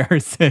so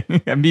embarrassing.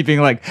 And me being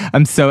like,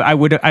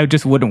 I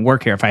just wouldn't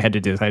work here if I had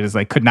to do this. I just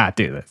like could not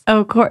do this.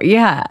 Oh, of course.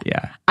 Yeah.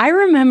 Yeah. I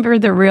remember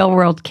the Real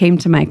World came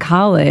to my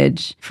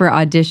college for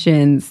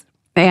auditions,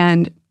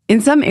 and In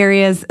some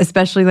areas,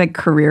 especially like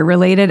career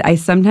related, I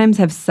sometimes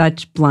have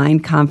such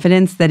blind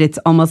confidence that it's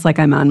almost like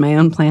I'm on my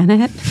own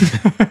planet,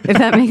 if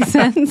that makes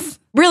sense.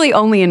 Really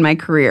only in my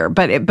career,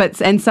 but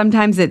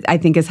sometimes it I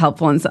think is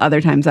helpful and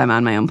other times I'm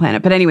on my own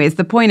planet. But anyways,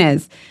 the point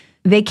is,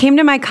 they came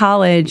to my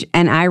college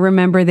and I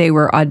remember they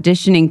were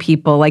auditioning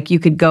people, like you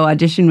could go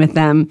audition with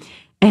them.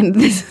 And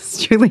this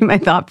is truly my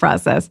thought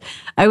process.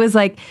 I was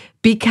like,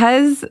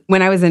 because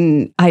when I was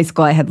in high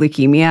school, I had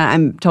leukemia.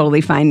 I'm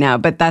totally fine now,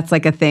 but that's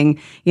like a thing,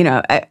 you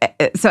know.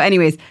 So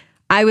anyways,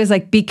 I was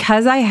like,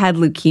 because I had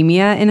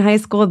leukemia in high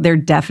school, they're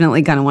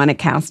definitely going to want to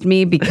cast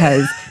me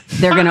because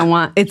they're going to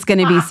want, it's going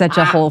to be such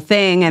a whole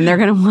thing. And they're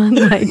going to want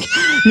like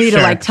me to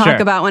like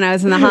talk about when I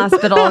was in the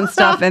hospital and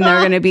stuff. And they're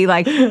going to be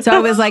like, so I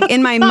was like,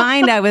 in my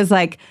mind, I was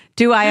like,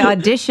 do I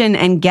audition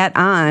and get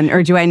on,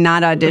 or do I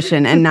not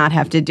audition and not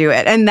have to do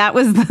it? And that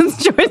was the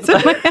choice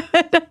in my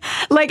head.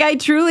 Like, I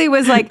truly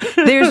was like,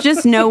 there's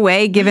just no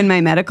way, given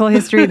my medical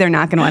history, they're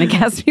not going to want to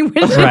cast me.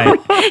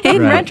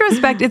 In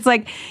retrospect, it's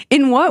like,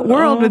 in what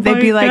world would they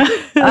be like,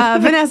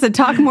 Vanessa,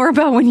 talk more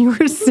about when you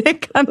were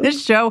sick on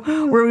this show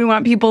where we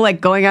want people like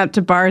going out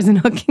to bars and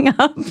hooking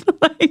up?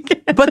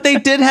 But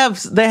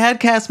they had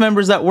cast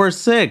members that were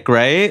sick,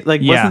 right?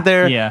 Like, wasn't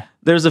there? Yeah.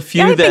 There's a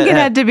few I think it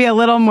had to be a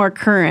little more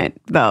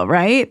current, though,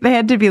 right? They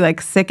had to be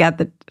like sick at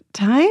the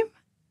time.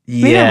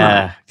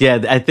 Yeah,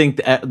 I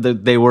think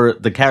they were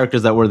the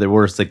characters that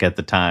were sick at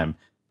the time.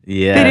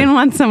 Yeah, they didn't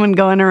want someone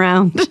going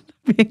around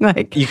being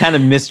like, you kind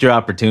of missed your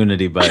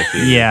opportunity, but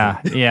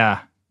yeah. Isn't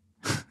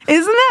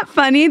that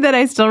funny that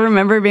I still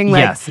remember being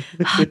like,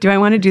 do I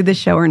want to do this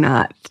show or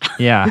not?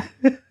 Yeah,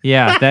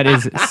 that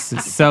is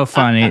so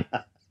funny.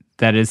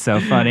 That is so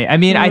funny. I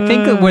mean, I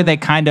think where they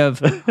kind of,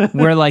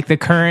 where like the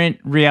current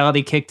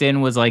reality kicked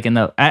in was like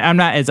I'm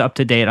not as up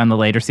to date on the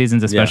later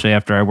seasons, especially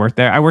after I worked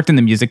there. I worked in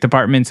the music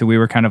department, so we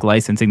were kind of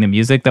licensing the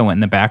music that went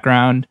in the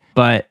background.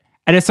 But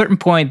at a certain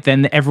point,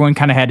 then everyone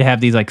kind of had to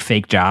have these like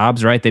fake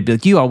jobs, right? They'd be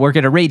like, I'll work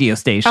at a radio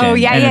station. Oh,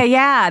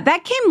 yeah.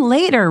 That came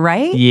later,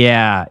 right?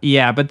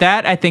 Yeah. But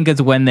that, I think,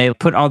 is when they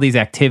put all these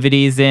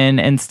activities in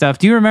and stuff.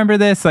 Do you remember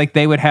this? Like,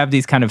 they would have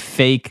these kind of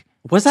fake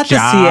Was that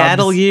jobs. The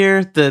Seattle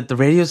year? The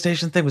radio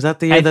station thing? Was that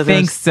the year? I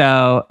think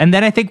so. And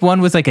then I think one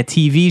was like a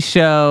TV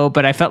show,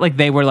 but I felt like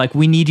they were like,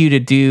 we need you to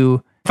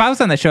do... If I was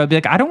on the show, I'd be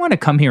like, I don't want to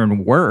come here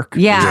and work.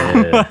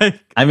 Yeah.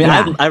 I mean,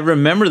 I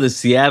remember the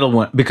Seattle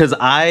one because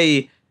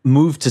I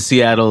moved to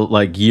Seattle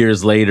like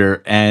years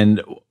later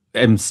and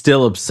am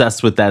still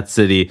obsessed with that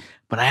city.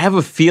 But I have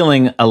a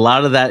feeling a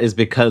lot of that is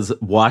because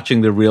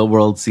watching The Real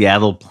World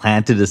Seattle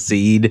planted a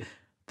seed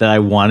that I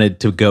wanted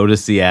to go to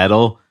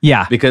Seattle.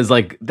 Yeah. Because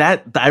like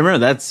that, I remember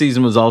that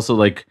season was also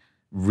like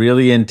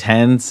really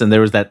intense and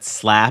there was that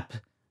slap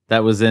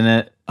that was in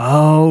it.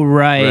 Oh,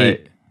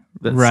 right.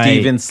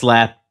 Steven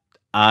slapped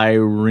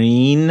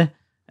Irene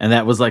and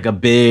that was like a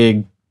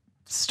big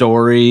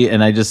story.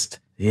 And I just,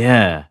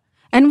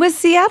 And was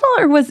Seattle,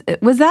 or was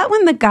that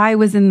when the guy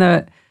was in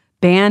the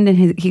band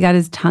and he got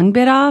his tongue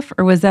bit off,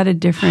 or was that a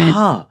different...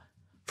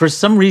 For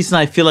some reason,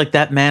 I feel like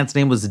that man's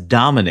name was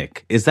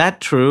Dominic. Is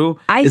that true?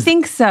 I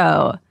think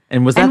so.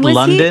 And was that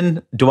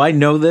London? Do I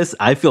know this?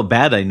 I feel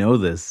bad I know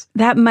this.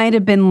 That might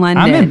have been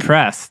London. I'm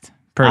impressed,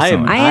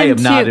 personally. I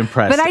am not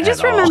impressed. But I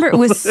just remember it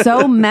was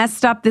so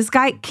messed up. This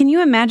guy, can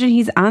you imagine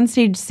he's on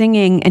stage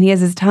singing and he has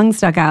his tongue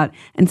stuck out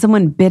and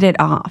someone bit it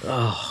off?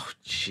 Oh,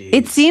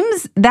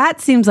 jeez. That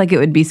seems like it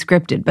would be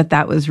scripted, but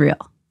that was real.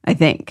 I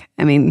think.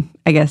 I mean,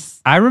 I guess.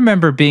 I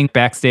remember being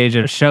backstage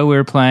at a show we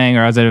were playing,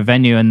 or I was at a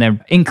venue, and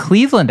they're in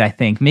Cleveland, I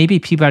think, maybe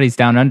Peabody's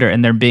Down Under,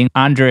 and they're being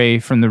Andre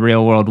from The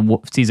Real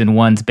World Season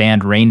 1's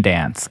band Rain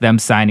Dance, them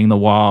signing the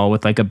wall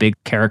with like a big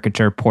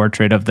caricature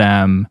portrait of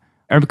them.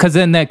 Or because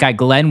then that guy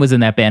Glenn was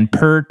in that band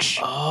Perch.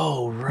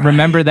 Oh, right.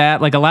 Remember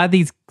that? Like a lot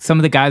of some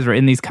of the guys were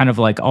in these kind of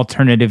like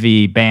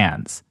alternative-y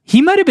bands.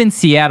 He might have been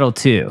Seattle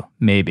too,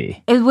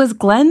 maybe. It was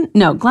Glenn?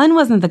 No, Glenn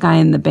wasn't the guy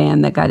in the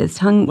band that got his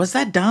tongue... Was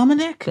that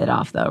Dominic? Bit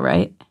off though,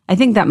 right? I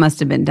think that must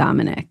have been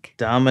Dominic.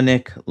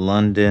 Dominic,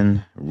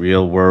 London,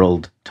 Real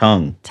World,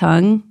 Tongue.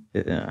 Tongue?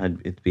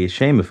 It'd be a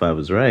shame if I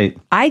was right.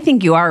 I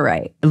think you are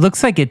right. It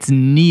looks like it's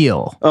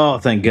Neil. Oh,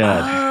 thank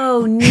God.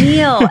 Oh,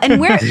 Neil. And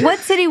what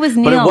city was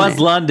Neil But it was in?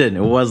 London.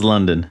 It was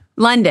London.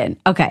 London.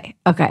 Okay.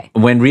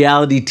 When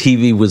reality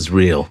TV was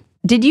real.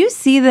 Did you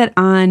see that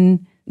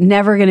on...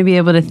 Never going to be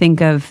able to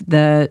think of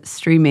the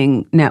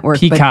streaming network.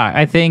 Peacock,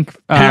 I think.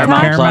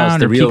 Paramount Plus,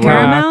 the Real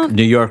World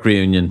New York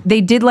reunion.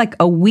 They did like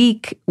a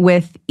week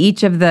with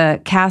each of the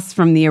casts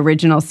from the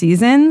original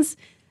seasons.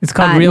 It's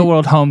called Real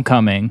World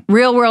Homecoming.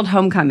 Real World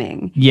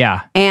Homecoming.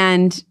 Yeah.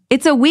 And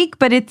it's a week,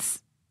 but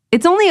it's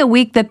only a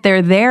week that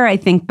they're there, I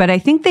think. But I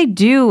think they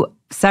do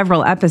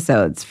several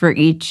episodes for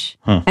each.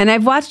 And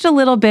I've watched a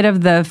little bit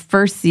of the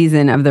first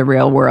season of the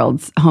Real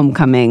World's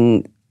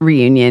Homecoming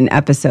reunion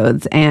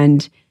episodes,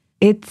 and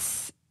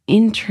it's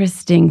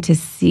interesting to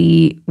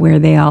see where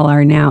they all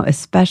are now,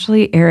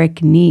 especially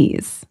Eric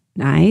Nies.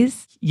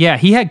 Yeah,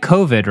 he had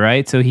COVID,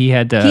 right? So he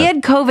had to... He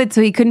had COVID,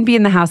 so he couldn't be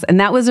in the house. And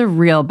that was a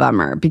real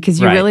bummer because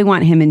you really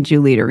want him and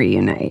Julie to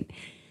reunite.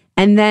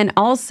 And then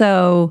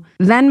also,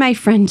 then my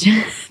friend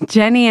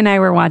Jenny and I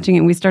were watching it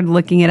and we started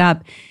looking it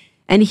up.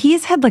 And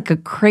he's had like a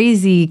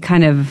crazy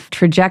kind of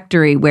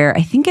trajectory where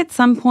I think at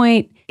some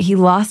point he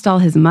lost all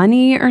his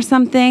money or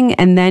something.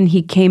 And then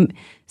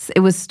it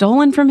was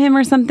stolen from him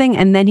or something.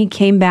 And then he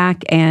came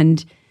back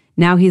and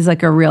now he's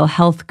like a real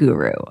health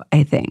guru,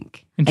 I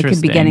think. I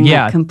could be getting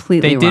that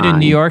completely wrong. They did a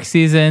New York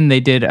season, they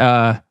did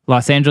a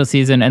Los Angeles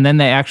season, and then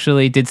they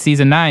actually did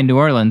season 9, New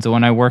Orleans, the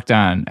one I worked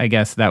on. I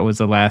guess that was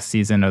the last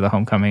season of the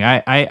Homecoming.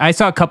 I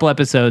saw a couple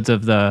episodes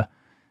of the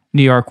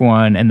New York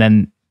one, and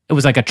then it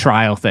was like a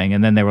trial thing.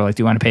 And then they were like,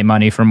 do you want to pay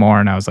money for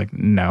more? And I was like,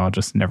 no, I'll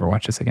just never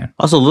watch this again.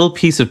 Also, a little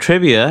piece of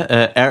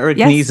trivia. Eric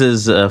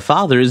Neese's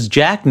father is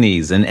Jack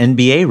Neese, an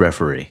NBA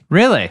referee.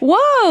 Really?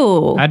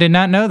 Whoa. I did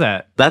not know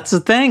that. That's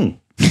the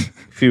thing.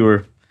 If you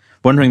were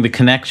wondering the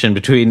connection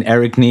between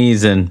Eric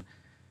Neese and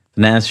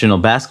the National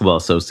Basketball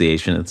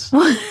Association,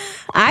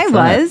 I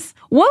was.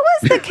 What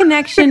was the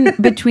connection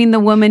between the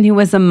woman who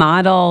was a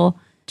model,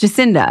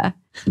 Jacinda?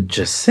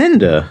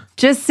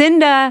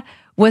 Jacinda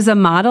was a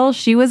model.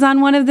 She was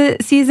on one of the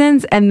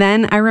seasons. And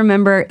then I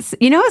remember,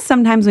 you know,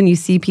 sometimes when you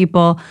see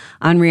people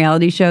on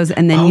reality shows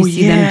and then you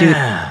see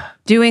them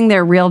doing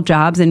their real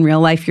jobs in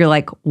real life, you're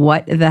like,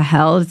 what the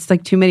hell? It's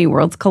like too many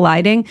worlds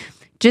colliding.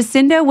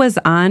 Jacinda was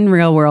on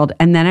Real World,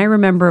 and then I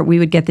remember we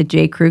would get the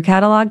J. Crew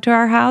catalog to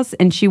our house,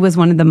 and she was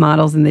one of the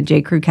models in the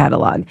J. Crew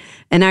catalog.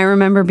 And I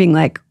remember being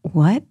like,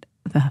 what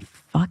the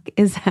fuck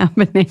is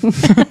happening?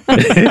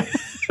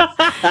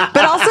 But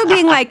also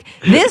being like,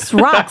 this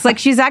rocks. Like,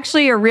 she's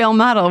actually a real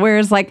model.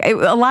 Whereas, like,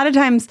 a lot of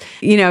times,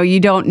 you know, you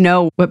don't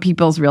know what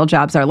people's real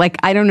jobs are. Like,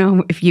 I don't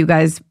know if you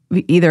guys,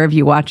 either of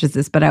you watches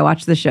this, but I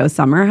watch the show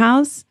Summer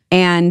House,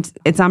 and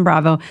it's on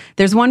Bravo.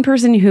 There's one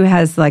person who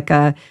has, like,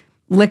 a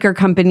liquor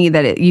company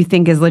that you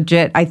think is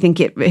legit. I think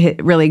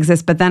it really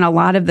exists. But then a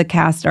lot of the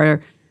cast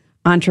are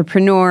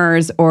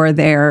entrepreneurs or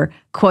they're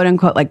quote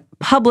unquote like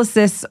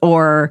publicists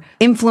or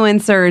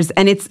influencers.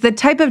 And it's the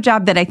type of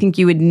job that I think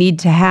you would need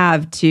to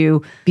have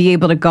to be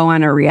able to go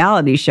on a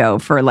reality show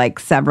for like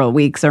several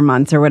weeks or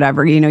months or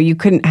whatever. You know, you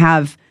couldn't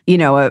have, you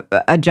know,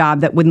 a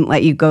job that wouldn't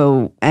let you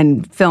go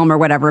and film or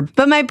whatever.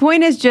 But my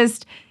point is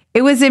just,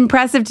 it was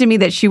impressive to me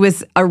that she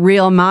was a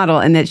real model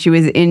and that she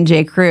was in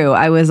J. Crew.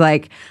 I was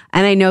like,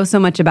 and I know so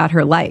much about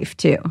her life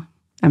too.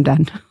 I'm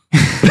done.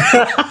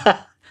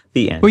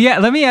 The end. Well, yeah,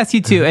 let me ask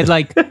you too. And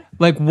like,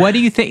 what do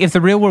you think if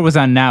the Real World was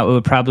on now? It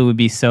would probably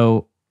be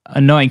so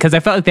annoying because I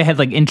felt like they had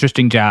like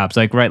interesting jobs,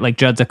 like right, like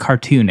Judd's a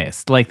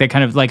cartoonist, like that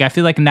kind of like I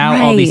feel like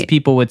now all these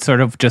people would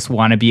sort of just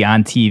want to be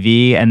on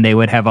TV and they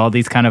would have all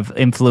these kind of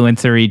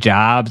influencery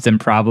jobs and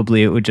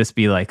probably it would just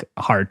be like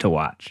hard to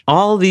watch.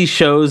 All these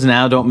shows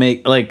now don't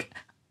make like.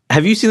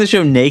 Have you seen the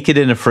show Naked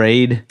and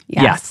Afraid?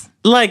 Yes.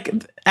 Like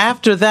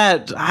after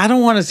that, I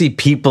don't want to see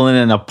people in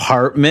an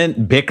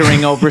apartment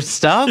bickering over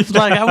stuff.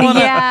 Like I want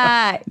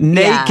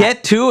to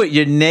get to it.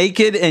 You're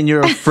naked and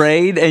you're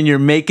afraid and you're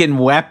making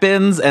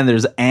weapons and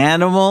there's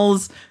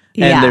animals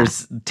and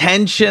there's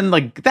tension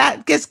like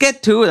that. Just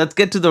get to it. Let's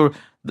get to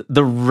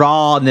the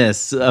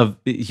rawness of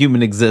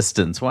human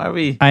existence. Why are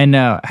we? I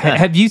know.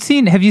 Have you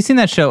seen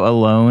that show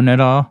Alone at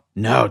all?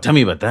 No. Tell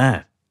me about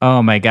that.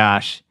 Oh my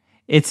gosh.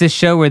 It's a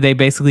show where they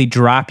basically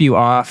drop you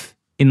off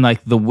in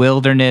like the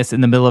wilderness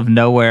in the middle of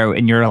nowhere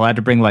and you're allowed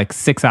to bring like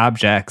 6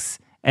 objects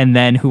and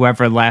then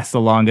whoever lasts the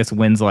longest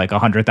wins like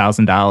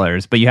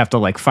 $100,000. But you have to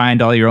like find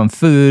all your own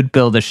food,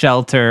 build a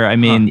shelter. I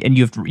mean, and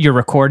you're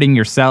recording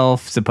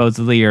yourself.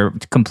 Supposedly you're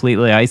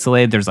completely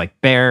isolated. There's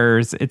like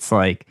bears. It's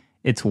like,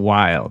 it's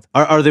wild.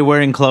 Are they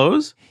wearing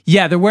clothes?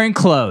 Yeah, they're wearing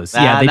clothes.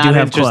 Yeah, they do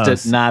have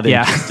clothes. Not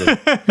interested.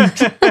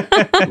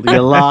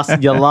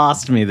 You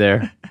lost me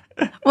there.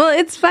 Well,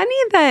 it's funny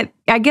that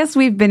I guess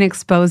we've been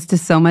exposed to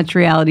so much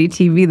reality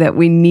TV that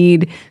we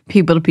need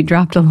people to be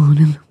dropped alone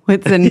in the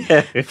woods and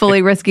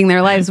fully risking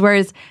their lives.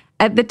 Whereas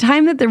at the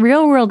time that The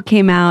Real World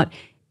came out,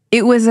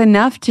 it was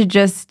enough to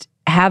just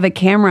have a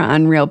camera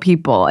on real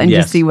people and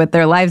just see what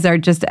their lives are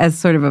just as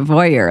sort of a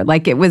voyeur.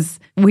 Like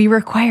we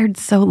required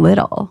so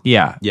little.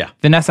 Yeah. Yeah.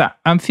 Vanessa,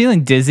 I'm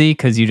feeling dizzy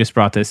because you just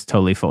brought this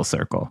totally full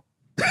circle.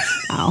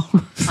 Ow.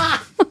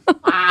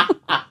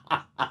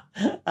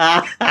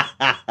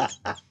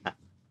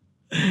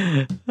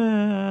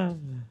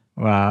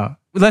 Wow.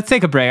 Let's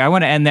take a break. I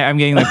want to end there. I'm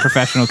getting like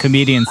professional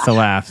comedians to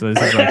laugh. So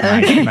this is like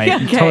my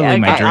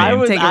dream.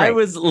 I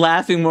was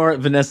laughing more at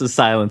Vanessa's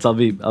silence. I'll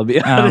be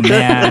honest. Oh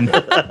man.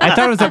 I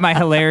thought it was at my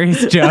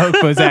hilarious joke,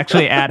 but it was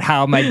actually at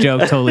how my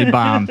joke totally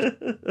bombed.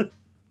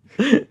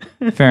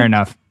 Fair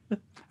enough.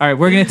 All right,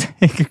 we're going to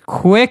take a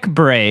quick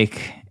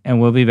break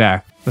and we'll be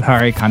back with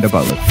Hari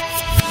Kondabolu.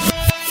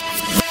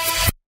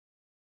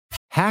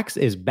 Hacks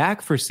is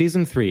back for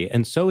season 3,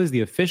 and so is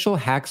the official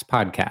Hacks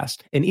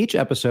podcast. In each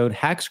episode,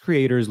 Hacks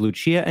creators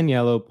Lucia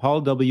Agnello, Paul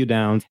W.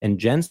 Downs, and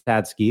Jen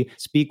Statsky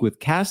speak with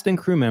cast and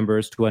crew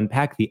members to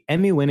unpack the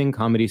Emmy-winning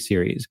comedy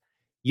series.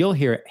 You'll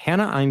hear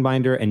Hannah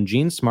Einbinder and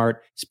Jean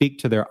Smart speak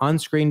to their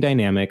on-screen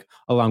dynamic,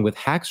 along with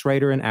Hacks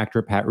writer and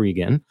actor Pat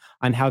Regan,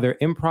 on how their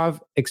improv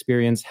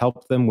experience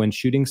helped them when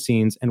shooting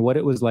scenes and what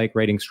it was like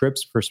writing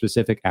scripts for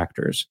specific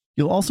actors.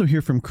 You'll also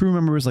hear from crew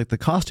members like the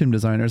costume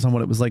designers on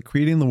what it was like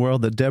creating the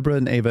world that Deborah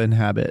and Ava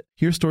inhabit.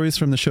 Hear stories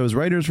from the show's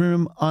writer's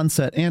room,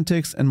 on-set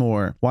antics, and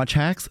more. Watch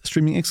Hacks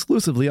streaming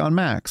exclusively on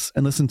Max,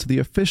 and listen to the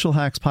official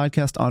Hacks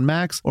podcast on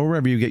Max or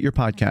wherever you get your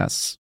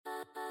podcasts.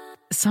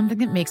 Something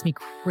that makes me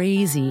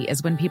crazy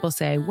is when people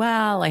say,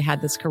 well, I had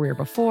this career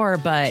before,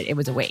 but it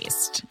was a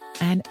waste.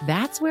 And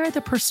that's where the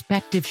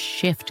perspective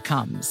shift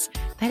comes,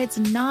 that it's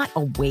not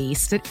a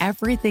waste, that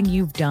everything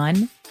you've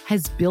done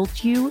has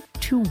built you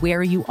to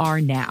where you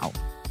are now.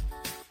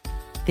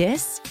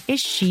 This is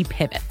She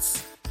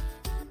Pivots,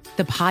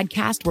 the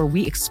podcast where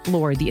we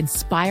explore the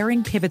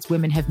inspiring pivots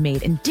women have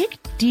made and dig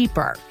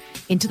deeper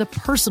into the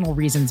personal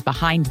reasons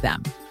behind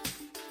them.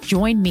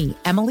 Join me,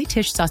 Emily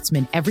Tish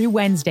Sussman, every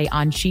Wednesday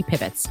on She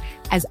Pivots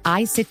as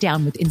I sit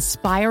down with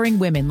inspiring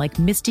women like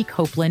Misty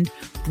Copeland,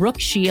 Brooke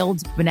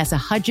Shields, Vanessa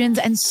Hudgens,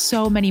 and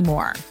so many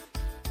more.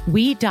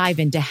 We dive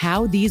into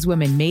how these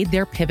women made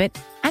their pivot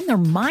and their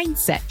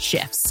mindset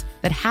shifts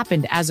that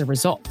happened as a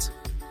result.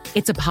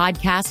 It's a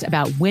podcast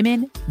about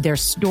women, their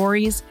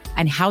stories,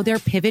 and how their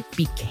pivot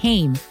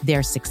became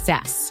their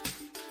success.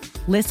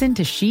 Listen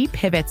to She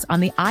Pivots on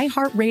the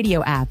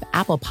iHeartRadio app,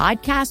 Apple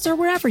Podcasts, or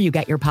wherever you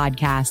get your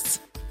podcasts.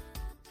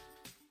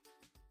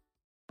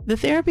 The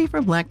Therapy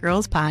for Black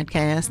Girls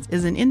podcast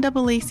is an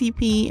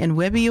NAACP and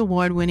Webby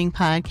Award-winning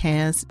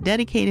podcast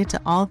dedicated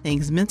to all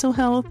things mental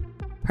health,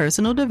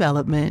 personal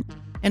development,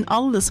 and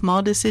all of the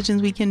small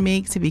decisions we can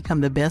make to become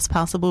the best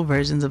possible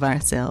versions of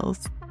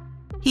ourselves.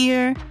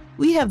 Here,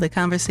 we have the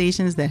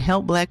conversations that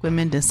help Black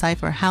women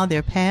decipher how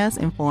their past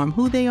inform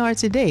who they are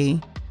today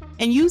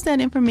and use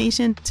that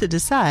information to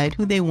decide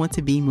who they want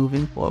to be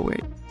moving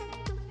forward.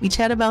 We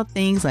chat about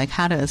things like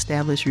how to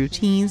establish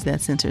routines that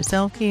center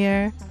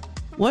self-care,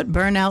 what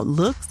burnout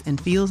looks and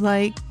feels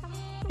like,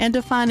 and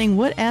defining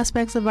what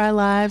aspects of our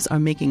lives are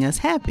making us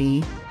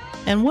happy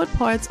and what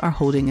parts are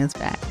holding us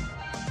back.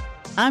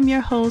 I'm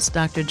your host,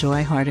 Dr.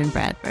 Joy Harden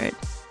Bradford,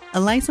 a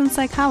licensed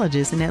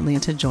psychologist in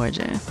Atlanta,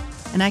 Georgia,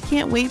 and I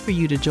can't wait for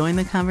you to join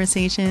the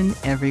conversation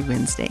every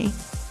Wednesday.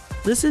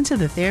 Listen to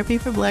the Therapy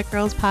for Black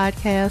Girls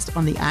podcast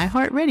on the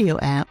iHeartRadio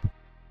app,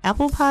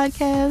 Apple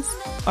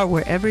Podcasts, or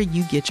wherever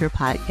you get your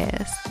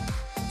podcasts.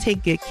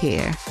 Take good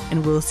care,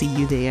 and we'll see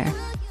you there.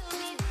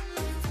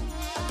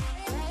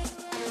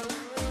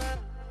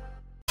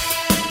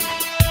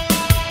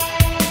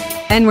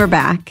 And we're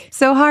back.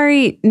 So,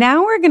 Hari,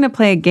 now we're going to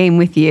play a game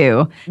with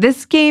you.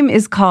 This game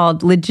is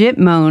called Legit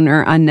Moan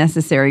or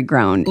Unnecessary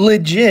Groan.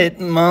 Legit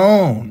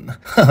moan.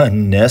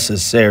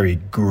 Unnecessary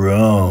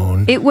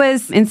groan. It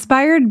was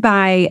inspired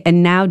by a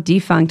now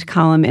defunct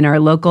column in our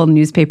local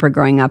newspaper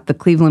growing up, the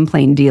Cleveland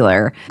Plain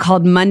Dealer,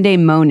 called Monday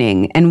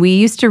Moaning. And we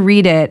used to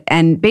read it.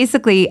 And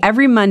basically,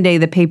 every Monday,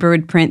 the paper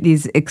would print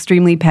these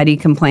extremely petty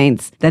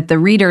complaints that the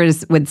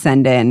readers would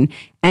send in.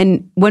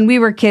 And when we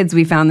were kids,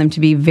 we found them to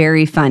be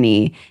very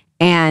funny.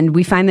 And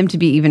we find them to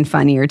be even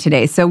funnier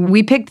today. So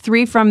we picked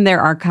 3 from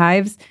their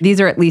archives. These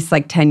are at least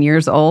like 10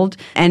 years old.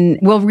 And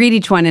we'll read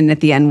each one, and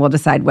at the end, we'll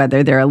decide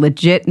whether they're a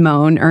legit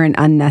moan or an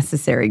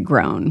unnecessary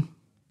groan.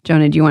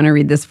 Jonah, do you want to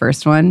read this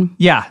first one?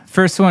 Yeah.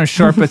 First one is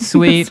short but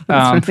sweet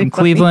really from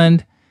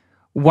Cleveland.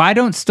 Why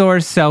don't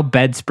stores sell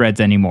bedspreads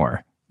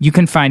anymore? You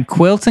can find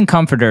quilts and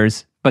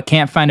comforters, but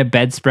can't find a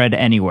bedspread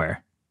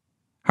anywhere.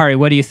 Hari,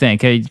 what do you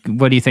think?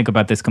 What do you think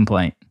about this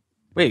complaint?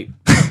 Wait,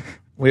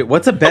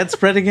 what's a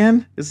bedspread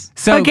again?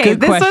 Okay,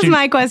 this was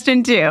my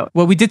question too.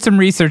 Well, we did some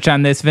research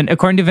on this.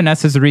 According to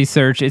Vanessa's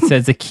research, it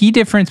says the key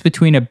difference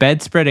between a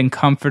bedspread and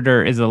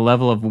comforter is the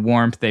level of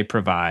warmth they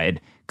provide.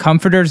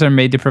 Comforters are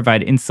made to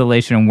provide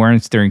insulation and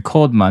warmth during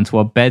cold months,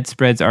 while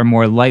bedspreads are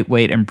more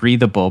lightweight and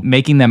breathable,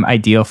 making them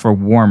ideal for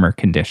warmer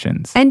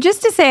conditions. And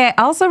just to say, I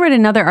also read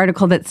another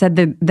article that said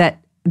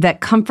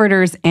that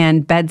comforters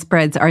and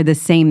bedspreads are the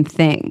same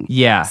thing.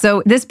 Yeah.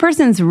 So this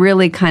person's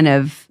really kind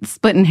of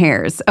splitting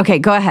hairs. Okay,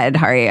 go ahead,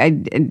 Hari. I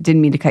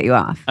didn't mean to cut you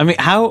off. I mean,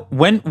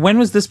 when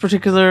was this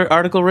particular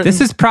article written?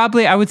 This is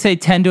probably, I would say,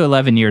 10 to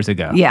 11 years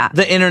ago. Yeah.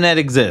 The internet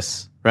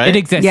exists, right? It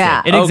existed.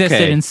 Yeah. It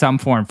existed in some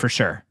form for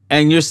sure.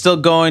 And you're still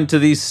going to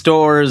these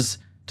stores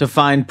to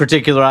find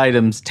particular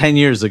items 10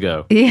 years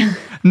ago. Yeah.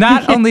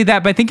 Not only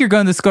that, but I think you're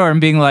going to the store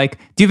and being like,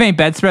 do you have any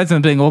bedspreads?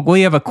 And being, well,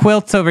 we have a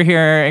quilts over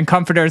here and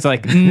comforters.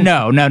 Like,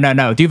 no. Do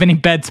you have any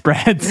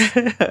bedspreads?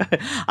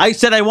 I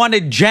said I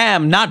wanted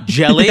jam, not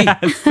jelly.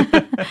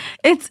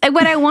 It's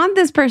what I want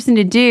this person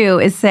to do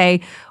is say,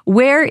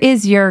 where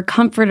is your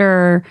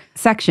comforter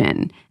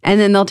section? And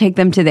then they'll take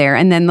them to there.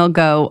 And then they'll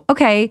go,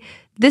 okay,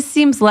 this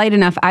seems light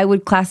enough. I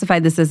would classify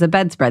this as a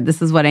bedspread.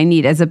 This is what I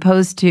need, as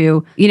opposed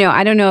to,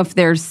 I don't know if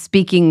they're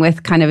speaking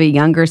with kind of a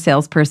younger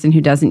salesperson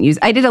who doesn't use.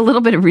 I did a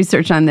little bit of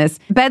research on this.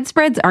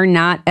 Bedspreads are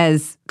not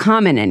as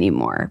common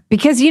anymore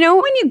because, when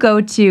you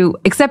go to,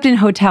 except in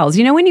hotels,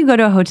 when you go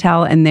to a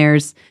hotel and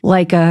there's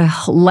like a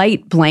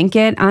light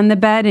blanket on the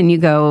bed and you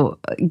go,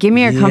 give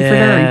me a comforter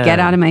and get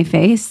out of my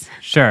face.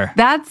 Sure.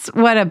 That's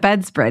what a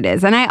bedspread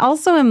is. And I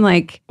also am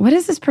like, what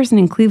does this person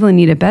in Cleveland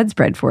need a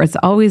bedspread for? It's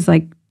always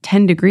like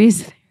 10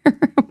 degrees there.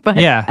 But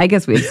yeah. I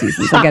guess we have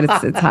seasons. I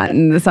guess it's hot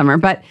in the summer.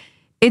 But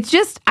it's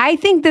just, I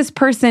think this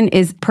person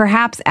is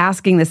perhaps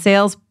asking the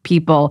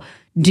salespeople,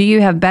 do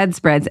you have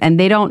bedspreads? And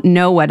they don't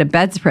know what a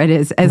bedspread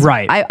is.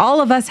 Right.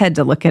 All of us had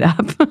to look it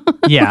up.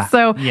 Yeah.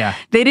 So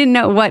they didn't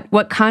know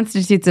what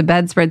constitutes a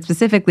bedspread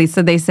specifically.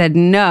 So they said,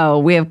 no,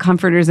 we have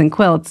comforters and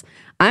quilts.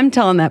 I'm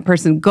telling that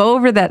person, go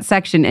over that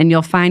section and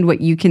you'll find what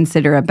you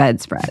consider a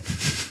bedspread.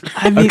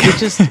 I mean,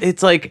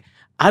 it's like,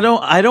 I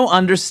don't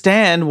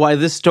understand why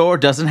this store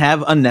doesn't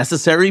have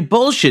unnecessary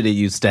bullshit it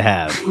used to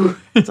have.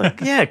 It's like,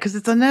 because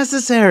it's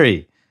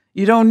unnecessary.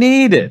 You don't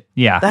need it.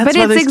 Yeah. But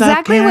it's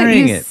exactly what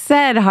you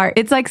said, Hart.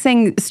 It's like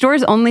saying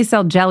stores only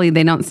sell jelly,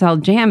 they don't sell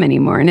jam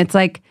anymore. And it's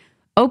like,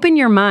 open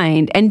your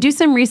mind and do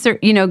some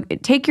research,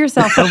 take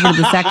yourself over to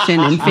the section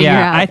and figure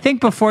out. I think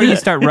before you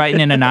start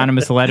writing in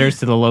anonymous letters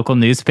to the local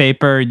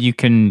newspaper, you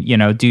can,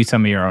 do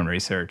some of your own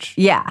research.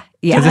 Yeah.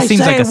 Because it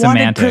seems like a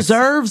semantics.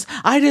 Preserves?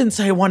 I didn't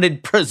say I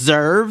wanted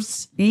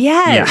preserves.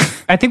 Yes.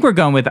 Yeah. I think we're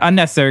going with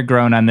unnecessary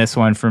groan on this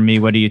one for me.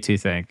 What do you two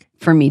think?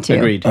 For me too.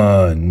 Agreed.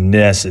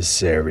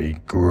 Unnecessary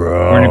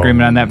groan. We're in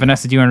agreement on that.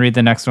 Vanessa, do you want to read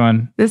the next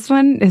one? This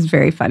one is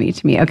very funny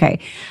to me. Okay.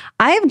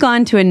 I have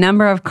gone to a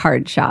number of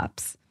card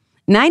shops.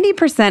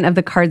 90% of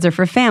the cards are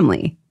for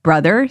family,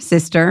 brother,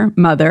 sister,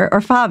 mother,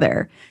 or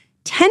father.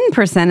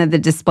 10% of the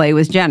display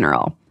was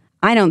general.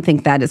 I don't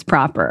think that is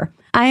proper.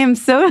 I am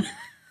so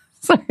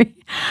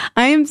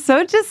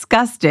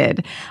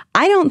disgusted.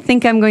 I don't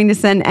think I'm going to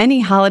send any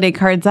holiday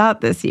cards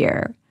out this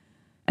year.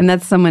 And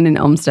that's someone in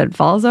Olmsted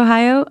Falls,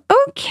 Ohio.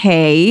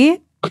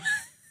 Okay.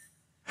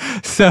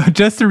 So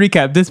just to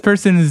recap, this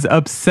person is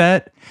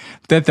upset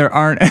that there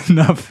aren't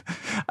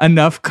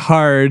enough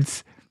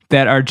cards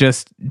that are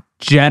just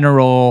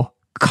general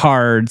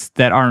cards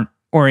that aren't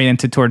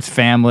oriented towards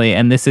family,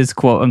 and this is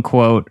quote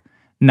unquote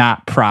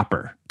not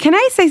proper. Can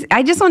I say,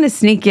 I just want to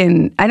sneak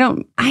in.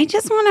 I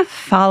just want to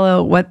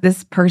follow what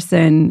this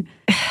person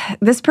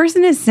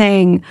is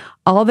saying.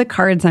 All the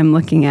cards I'm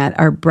looking at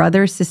are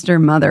brother, sister,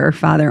 mother, or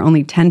father.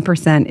 Only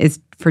 10% is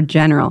for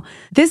general.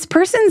 This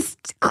person's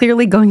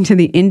clearly going to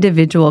the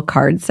individual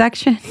card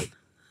section,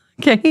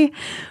 okay,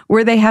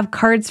 where they have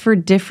cards for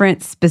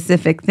different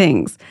specific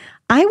things.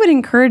 I would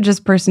encourage this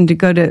person to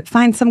go to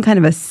find some kind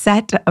of a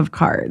set of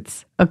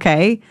cards,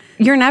 okay?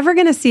 You're never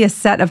going to see a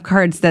set of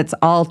cards that's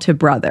all to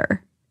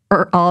brother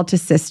or all to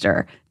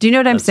sister. Do you know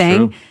what I'm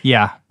saying? True.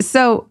 Yeah.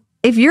 So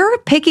if you're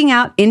picking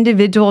out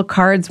individual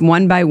cards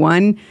one by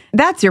one,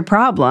 that's your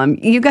problem.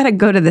 You got to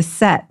go to the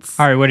sets.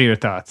 All right, what are your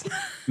thoughts?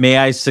 May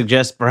I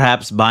suggest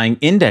perhaps buying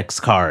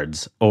index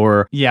cards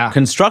or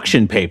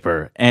construction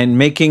paper and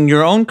making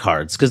your own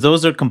cards? Because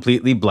those are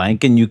completely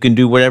blank and you can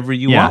do whatever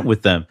you want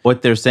with them.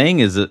 What they're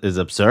saying is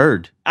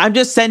absurd. I'm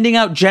just sending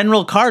out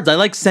general cards. I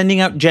like sending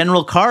out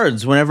general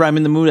cards. Whenever I'm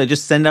in the mood, I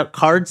just send out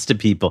cards to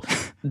people.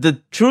 The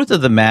truth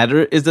of the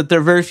matter is that there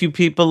are very few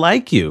people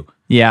like you.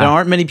 Yeah. There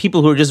aren't many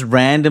people who are just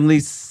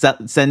randomly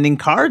sending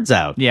cards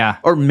out. Yeah.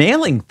 Or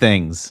mailing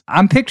things.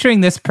 I'm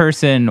picturing this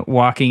person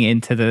walking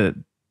into the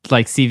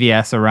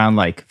CVS around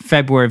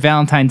February,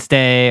 Valentine's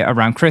Day,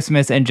 around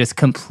Christmas, and just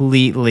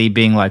completely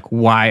being like,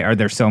 why are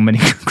there so many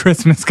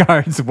Christmas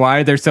cards? Why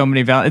are there so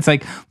many It's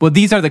like, well,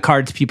 these are the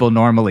cards people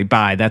normally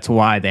buy. That's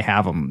why they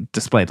have them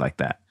displayed like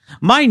that.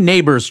 My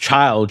neighbor's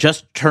child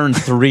just turned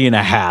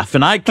 3.5,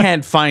 and I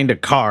can't find a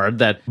card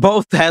that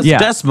both has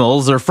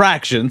decimals or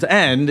fractions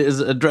and is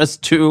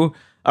addressed to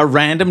a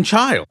random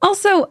child.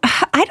 Also,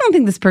 I don't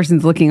think this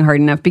person's looking hard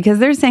enough because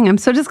they're saying, I'm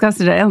so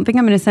disgusted. I don't think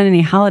I'm going to send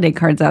any holiday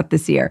cards out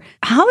this year.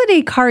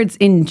 Holiday cards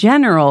in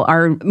general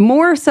are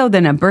more so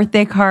than a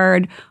birthday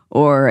card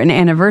or an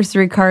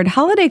anniversary card.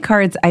 Holiday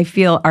cards, I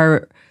feel,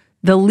 are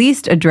the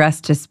least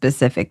addressed to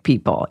specific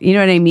people. You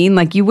know what I mean?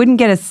 Like you wouldn't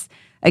get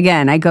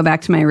again, I go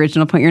back to my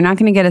original point. You're not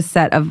going to get a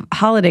set of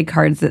holiday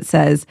cards that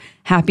says,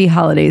 Happy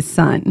Holidays,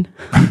 son.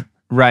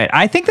 Right.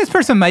 I think this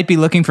person might be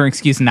looking for an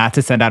excuse not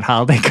to send out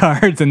holiday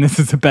cards, and this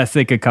is the best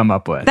they could come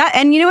up with.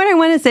 And you know what I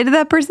want to say to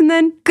that person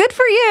then? Good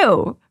for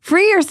you.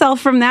 Free yourself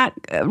from that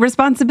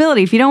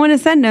responsibility. If you don't want to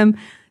send them,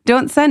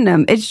 don't send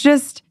them. It's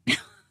just...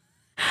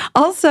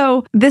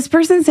 Also, this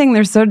person saying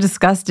they're so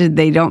disgusted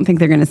they don't think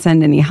they're going to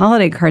send any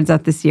holiday cards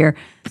out this year.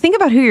 Think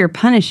about who you're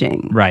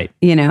punishing. Right.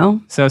 You know?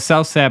 So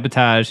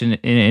self-sabotage in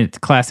a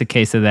classic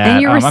case of that.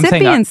 And your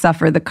recipients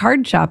suffer. The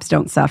card shops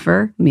don't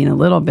suffer. I mean, a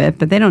little bit,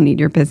 but they don't need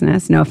your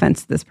business. No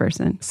offense to this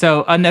person.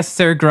 So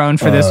unnecessary groan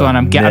for this one.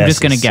 I'm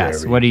just going to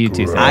guess. What do you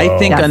two think? I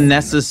think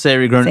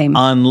unnecessary groan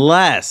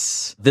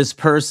unless this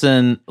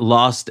person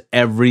lost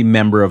every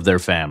member of their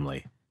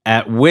family.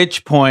 At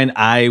which point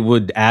I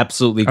would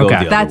absolutely go the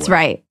other way. That's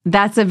right.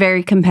 That's a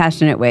very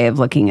compassionate way of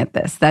looking at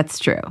this. That's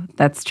true.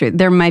 That's true.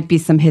 There might be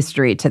some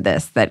history to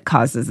this that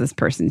causes this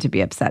person to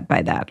be upset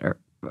by that.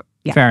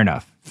 Fair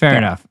enough. Fair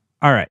enough.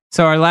 All right.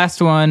 So our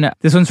last one,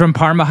 this one's from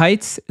Parma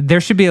Heights. There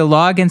should be a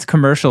law against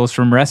commercials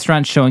from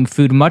restaurants showing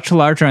food much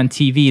larger on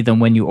TV than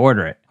when you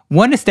order it.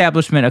 One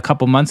establishment a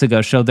couple months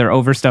ago showed their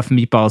overstuffed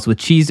meatballs with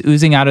cheese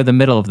oozing out of the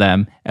middle of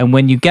them. And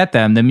when you get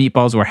them, the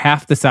meatballs were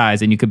half the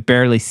size and you could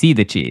barely see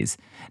the cheese.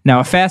 Now,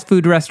 a fast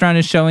food restaurant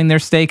is showing their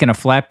steak in a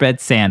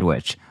flatbread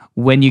sandwich.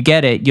 When you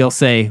get it, you'll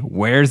say,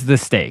 "Where's the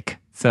steak?"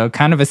 So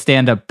kind of a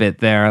stand-up bit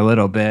there a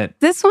little bit.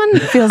 This one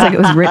feels like it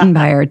was written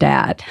by our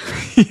dad.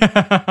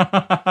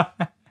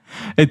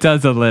 It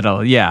does a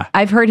little, yeah.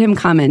 I've heard him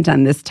comment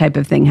on this type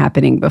of thing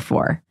happening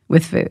before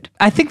with food.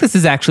 I think this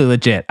is actually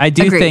legit. I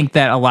do think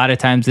that a lot of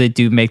times they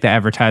do make the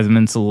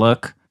advertisements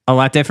look a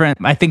lot different.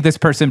 I think this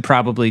person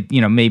probably,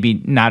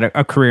 maybe not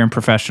a career in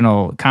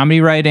professional comedy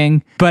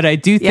writing, but I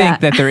do think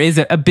that there is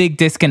a big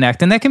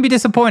disconnect, and that can be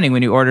disappointing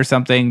when you order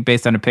something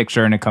based on a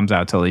picture and it comes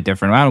out totally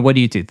different. I don't know, what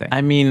do you two think?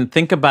 I mean,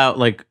 think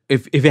about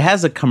if it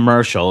has a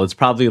commercial, it's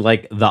probably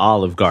like the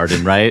Olive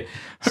Garden, right?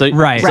 So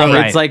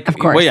it's like, of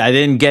course. Wait, I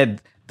didn't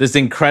get this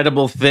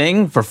incredible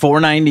thing for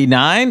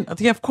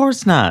 $4.99? Yeah, of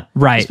course not.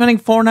 Right. You're spending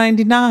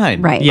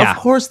 $4.99. Right. Yeah. Of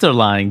course they're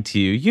lying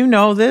to you. You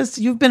know this.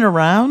 You've been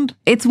around.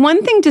 It's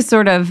one thing to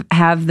sort of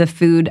have the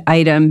food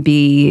item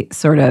be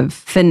sort of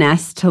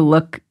finessed to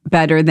look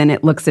better than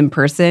it looks in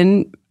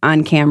person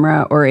on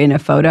camera or in a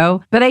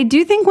photo. But I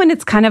do think when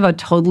it's kind of a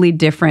totally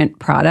different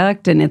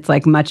product and it's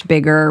like much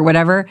bigger or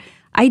whatever,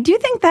 I do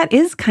think that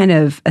is kind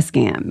of a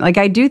scam. Like,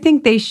 I do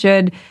think they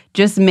should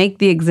just make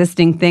the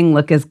existing thing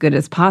look as good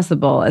as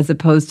possible as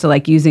opposed to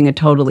like using a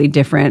totally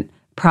different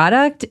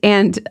product.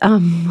 And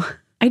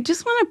I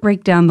just want to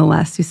break down the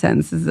last two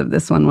sentences of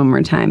this one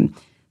more time.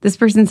 This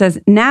person says,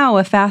 now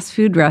a fast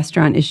food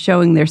restaurant is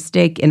showing their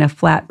steak in a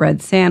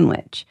flatbread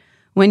sandwich.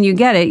 When you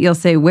get it, you'll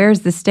say,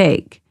 "Where's the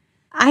steak?"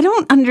 I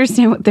don't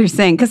understand what they're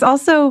saying. Because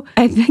also,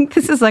 I think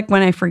this is like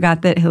when I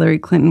forgot that Hillary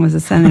Clinton was a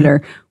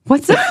senator.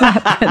 What's a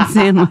flatbread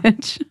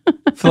sandwich?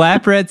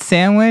 Flatbread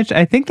sandwich?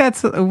 I think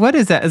what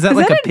is that? Is that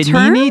like a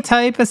panini term?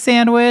 Type of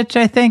sandwich?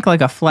 I think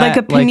like a flat. Like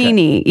a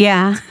panini,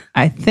 yeah.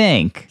 I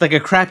think. Like a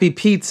crappy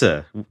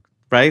pizza,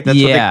 right?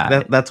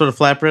 That's that's what a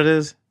flatbread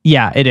is?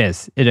 Yeah, it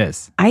is. It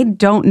is. I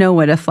don't know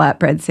what a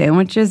flatbread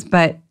sandwich is,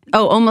 but,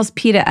 almost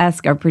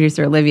PETA-esque, our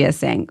producer Olivia is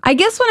saying. I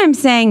guess what I'm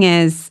saying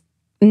is,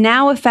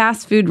 now a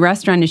fast food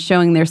restaurant is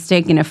showing their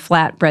steak in a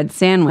flatbread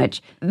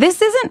sandwich.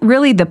 This isn't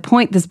really the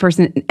point, this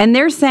person, and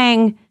they're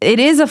saying it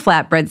is a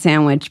flatbread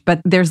sandwich,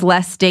 but there's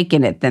less steak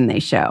in it than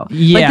they show.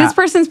 Yeah. Like, this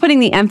person's putting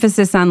the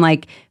emphasis on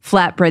like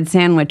flatbread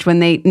sandwich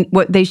when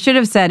what they should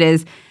have said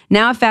is,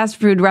 now a fast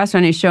food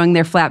restaurant is showing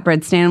their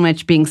flatbread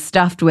sandwich being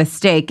stuffed with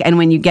steak, and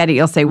when you get it,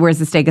 you'll say, "Where's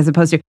the steak?" as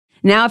opposed to,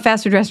 now a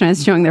fast food restaurant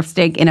is showing their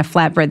steak in a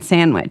flatbread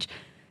sandwich.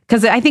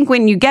 Because I think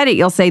when you get it,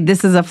 you'll say,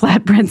 "This is a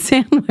flatbread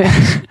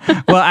sandwich."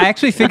 Well, I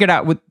actually figured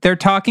out, they're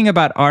talking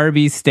about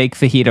Arby's steak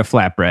fajita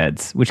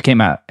flatbreads, which came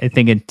out, I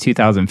think, in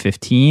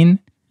 2015.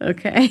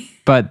 Okay.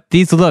 But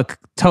these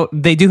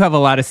they do have a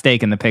lot of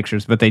steak in the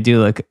pictures, but they do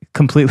look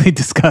completely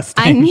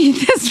disgusting. I need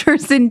this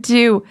person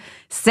to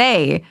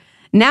say,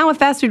 now a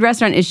fast food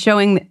restaurant is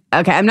showing,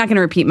 okay, I'm not going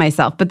to repeat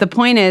myself, but the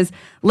point is,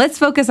 let's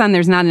focus on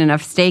there's not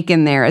enough steak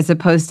in there as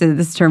opposed to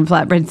this term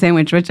flatbread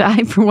sandwich, which I,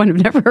 for one, have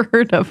never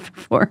heard of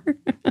before.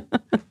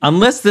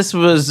 Unless this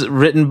was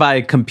written by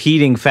a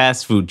competing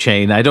fast food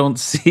chain, I don't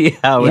see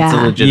how it's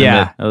a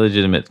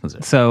legitimate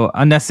concern. So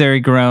unnecessary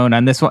groan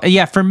on this one.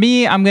 Yeah, for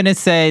me, I'm going to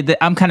say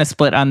that I'm kind of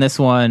split on this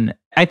one.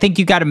 I think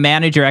you got to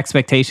manage your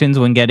expectations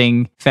when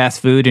getting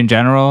fast food in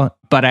general.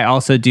 But I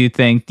also do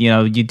think,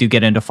 you do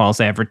get into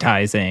false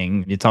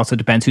advertising. It also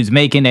depends who's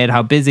making it,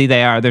 how busy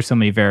they are. There's so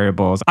many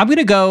variables. I'm going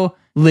to go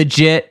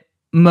legit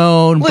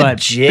moan,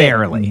 but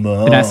barely.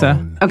 Moan.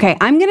 Vanessa? Okay,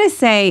 I'm going to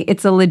say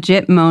it's a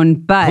legit moan,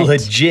 but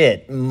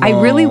legit moan.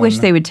 I really wish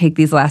they would take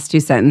these last two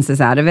sentences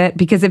out of it,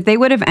 because if they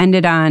would have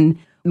ended on,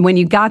 when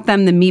you got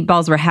them, the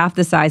meatballs were half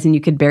the size and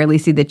you could barely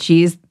see the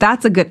cheese,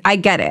 that's I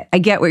get it. I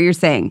get what you're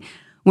saying.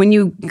 When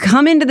you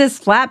come into this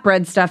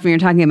flatbread stuff and you're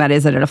talking about,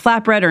 is it a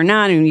flatbread or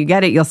not? And when you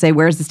get it, you'll say,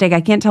 "Where's the steak?" I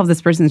can't tell if this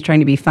person's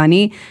trying to be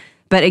funny.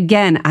 But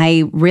again,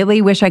 I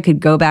really wish I could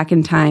go back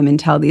in time and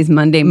tell these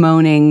Monday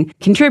moaning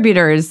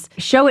contributors,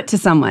 show it to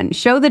someone.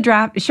 Show the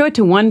draft, show it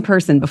to one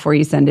person before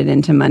you send it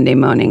into Monday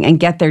moaning and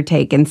get their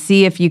take and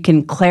see if you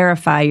can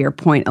clarify your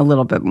point a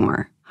little bit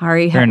more.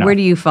 Hari, where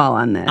do you fall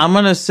on this? I'm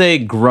going to say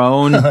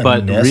groan,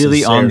 but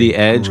really on the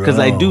edge, because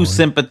I do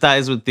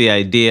sympathize with the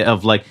idea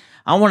of like,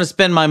 I want to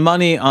spend my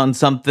money on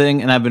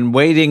something and I've been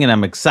waiting and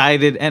I'm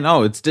excited and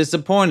it's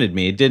disappointed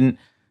me. It didn't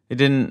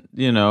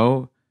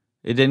go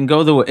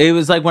the way. It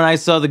was like when I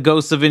saw the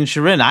Ghosts of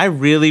Inisherin. I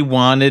really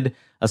wanted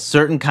a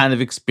certain kind of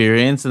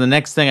experience, and the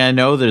next thing I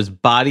know, there's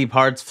body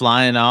parts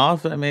flying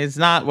off. I mean, it's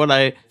not what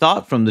I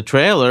thought from the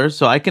trailer,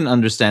 so I can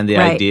understand the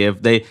idea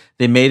if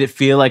they made it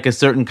feel like a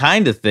certain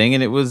kind of thing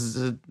and it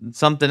was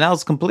something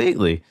else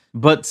completely.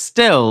 But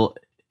still,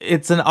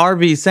 It's an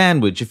Arby's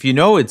sandwich. If you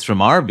know it's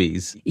from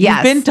Arby's. Yes.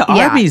 You've been to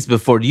Arby's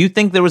before. Do you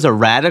think there was a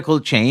radical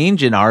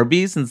change in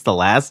Arby's since the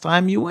last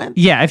time you went?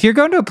 Yeah, if you're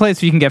going to a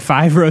place where you can get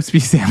 5 roast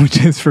beef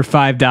sandwiches for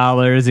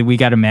 $5, and we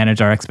got to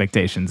manage our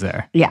expectations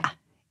there. Yeah,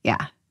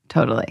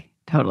 totally.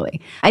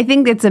 I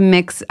think it's a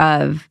mix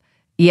of,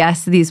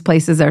 yes, these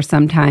places are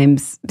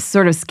sometimes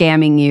sort of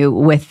scamming you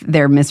with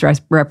their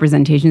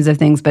misrepresentations of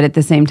things, but at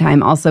the same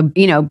time also,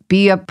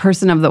 be a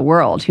person of the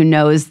world who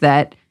knows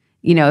that,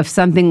 if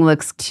something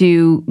looks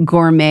too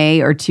gourmet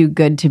or too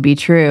good to be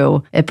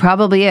true, it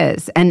probably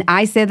is. And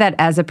I say that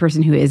as a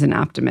person who is an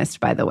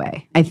optimist, by the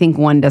way. I think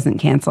one doesn't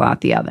cancel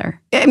out the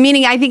other.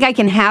 Meaning, I think I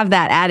can have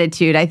that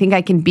attitude. I think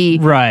I can be,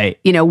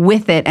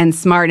 with it and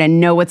smart and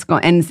know what's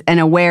going and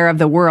aware of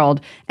the world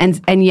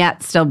and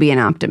yet still be an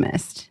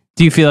optimist.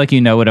 Do you feel like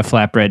you know what a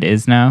flatbread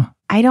is now?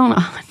 I don't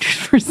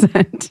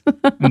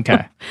 100%.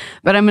 Okay.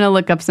 But I'm going to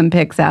look up some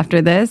pics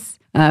after this.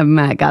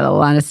 I got a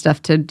lot of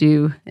stuff to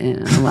do and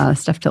a lot of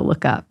stuff to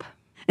look up.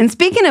 And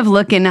speaking of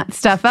looking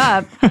stuff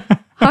up,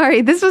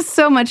 Hari, this was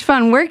so much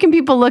fun. Where can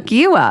people look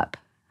you up?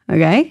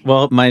 Okay.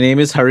 Well, my name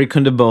is Hari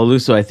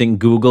Kondabolu, so I think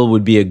Google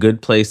would be a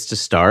good place to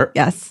start.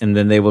 Yes. And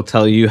then they will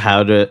tell you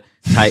how to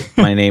type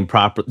my name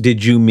properly.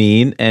 Did you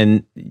mean?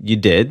 And you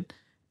did.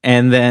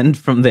 And then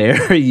from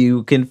there,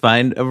 you can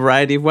find a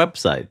variety of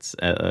websites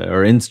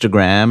or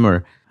Instagram,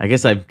 or I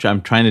guess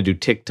I'm trying to do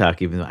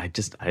TikTok, even though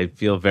I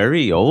feel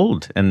very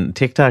old and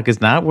TikTok is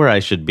not where I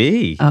should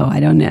be. Oh, I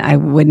don't know. I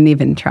wouldn't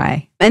even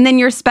try. And then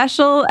your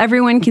special,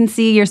 everyone can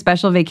see your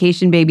special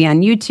Vacation Baby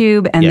on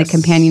YouTube and the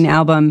companion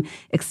album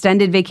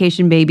Extended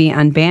Vacation Baby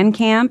on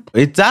Bandcamp.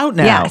 It's out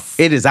now. Yes.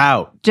 It is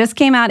out. Just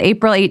came out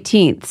April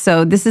 18th.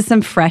 So this is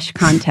some fresh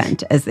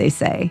content, as they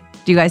say.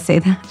 Do you guys say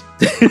that?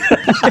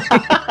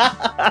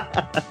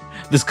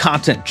 This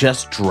content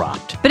just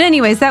dropped. But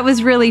anyways, that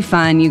was really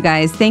fun, you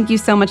guys. Thank you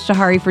so much to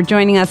Hari for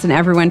joining us and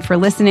everyone for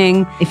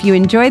listening. If you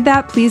enjoyed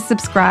that, please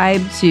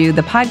subscribe to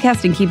the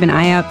podcast and keep an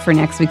eye out for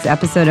next week's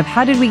episode of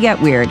How Did We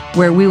Get Weird,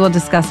 where we will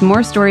discuss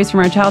more stories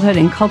from our childhood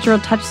and cultural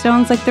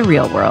touchstones like the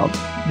real world.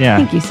 Yeah.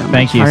 Thank you so much,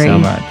 Thank you Hari. so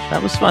much.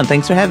 That was fun.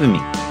 Thanks for having me.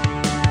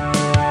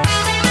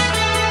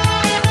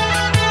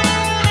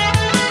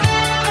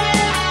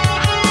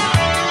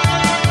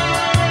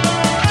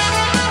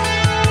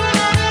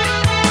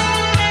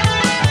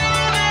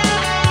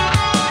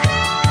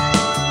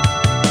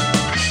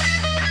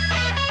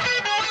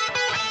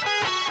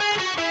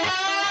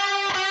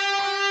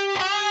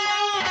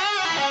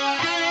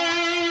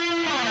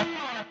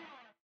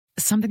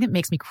 Something that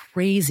makes me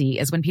crazy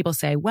is when people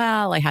say,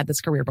 well, I had this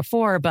career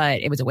before,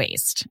 but it was a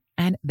waste.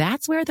 And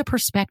that's where the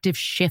perspective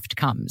shift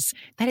comes,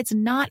 that it's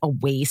not a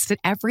waste, that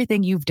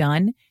everything you've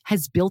done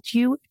has built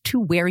you to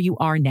where you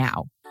are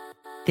now.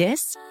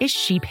 This is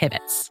She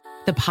Pivots,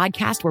 the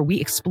podcast where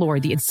we explore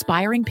the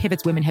inspiring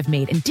pivots women have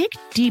made and dig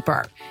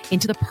deeper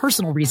into the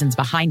personal reasons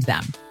behind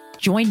them.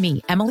 Join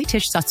me, Emily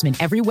Tish Sussman,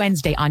 every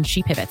Wednesday on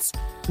She Pivots.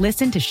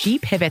 Listen to She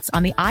Pivots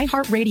on the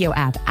iHeartRadio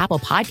app, Apple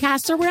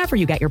Podcasts, or wherever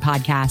you get your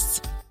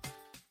podcasts.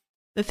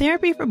 The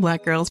Therapy for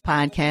Black Girls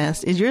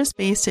podcast is your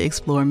space to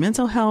explore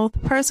mental health,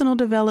 personal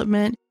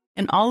development,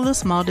 and all of the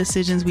small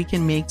decisions we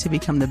can make to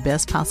become the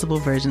best possible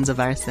versions of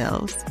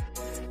ourselves.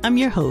 I'm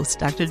your host,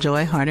 Dr.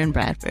 Joy Harden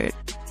Bradford,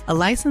 a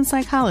licensed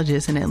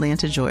psychologist in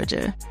Atlanta,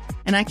 Georgia,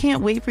 and I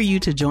can't wait for you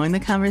to join the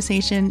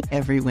conversation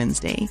every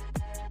Wednesday.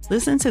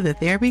 Listen to the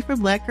Therapy for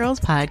Black Girls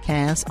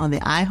podcast on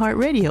the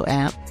iHeartRadio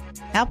app,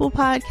 Apple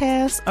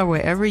Podcasts, or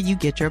wherever you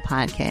get your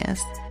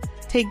podcasts.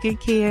 Take good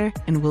care,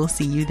 and we'll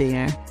see you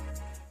there.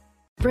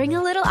 Bring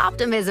a little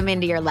optimism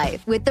into your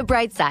life with The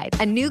Bright Side,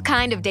 a new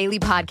kind of daily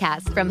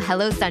podcast from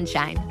Hello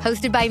Sunshine,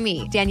 hosted by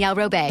me, Danielle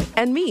Robay.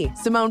 And me,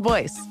 Simone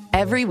Boyce.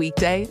 Every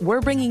weekday,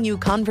 we're bringing you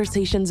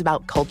conversations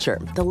about culture,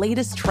 the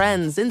latest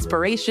trends,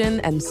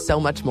 inspiration, and so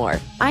much more.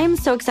 I am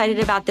so excited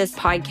about this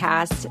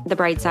podcast, The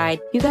Bright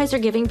Side. You guys are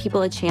giving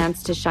people a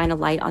chance to shine a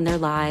light on their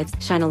lives,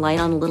 shine a light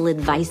on a little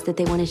advice that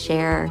they want to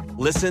share.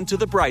 Listen to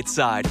The Bright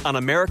Side on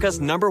America's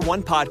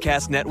 #1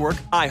 podcast network,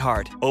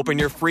 iHeart. Open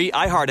your free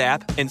iHeart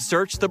app and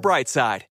search The Bright Side.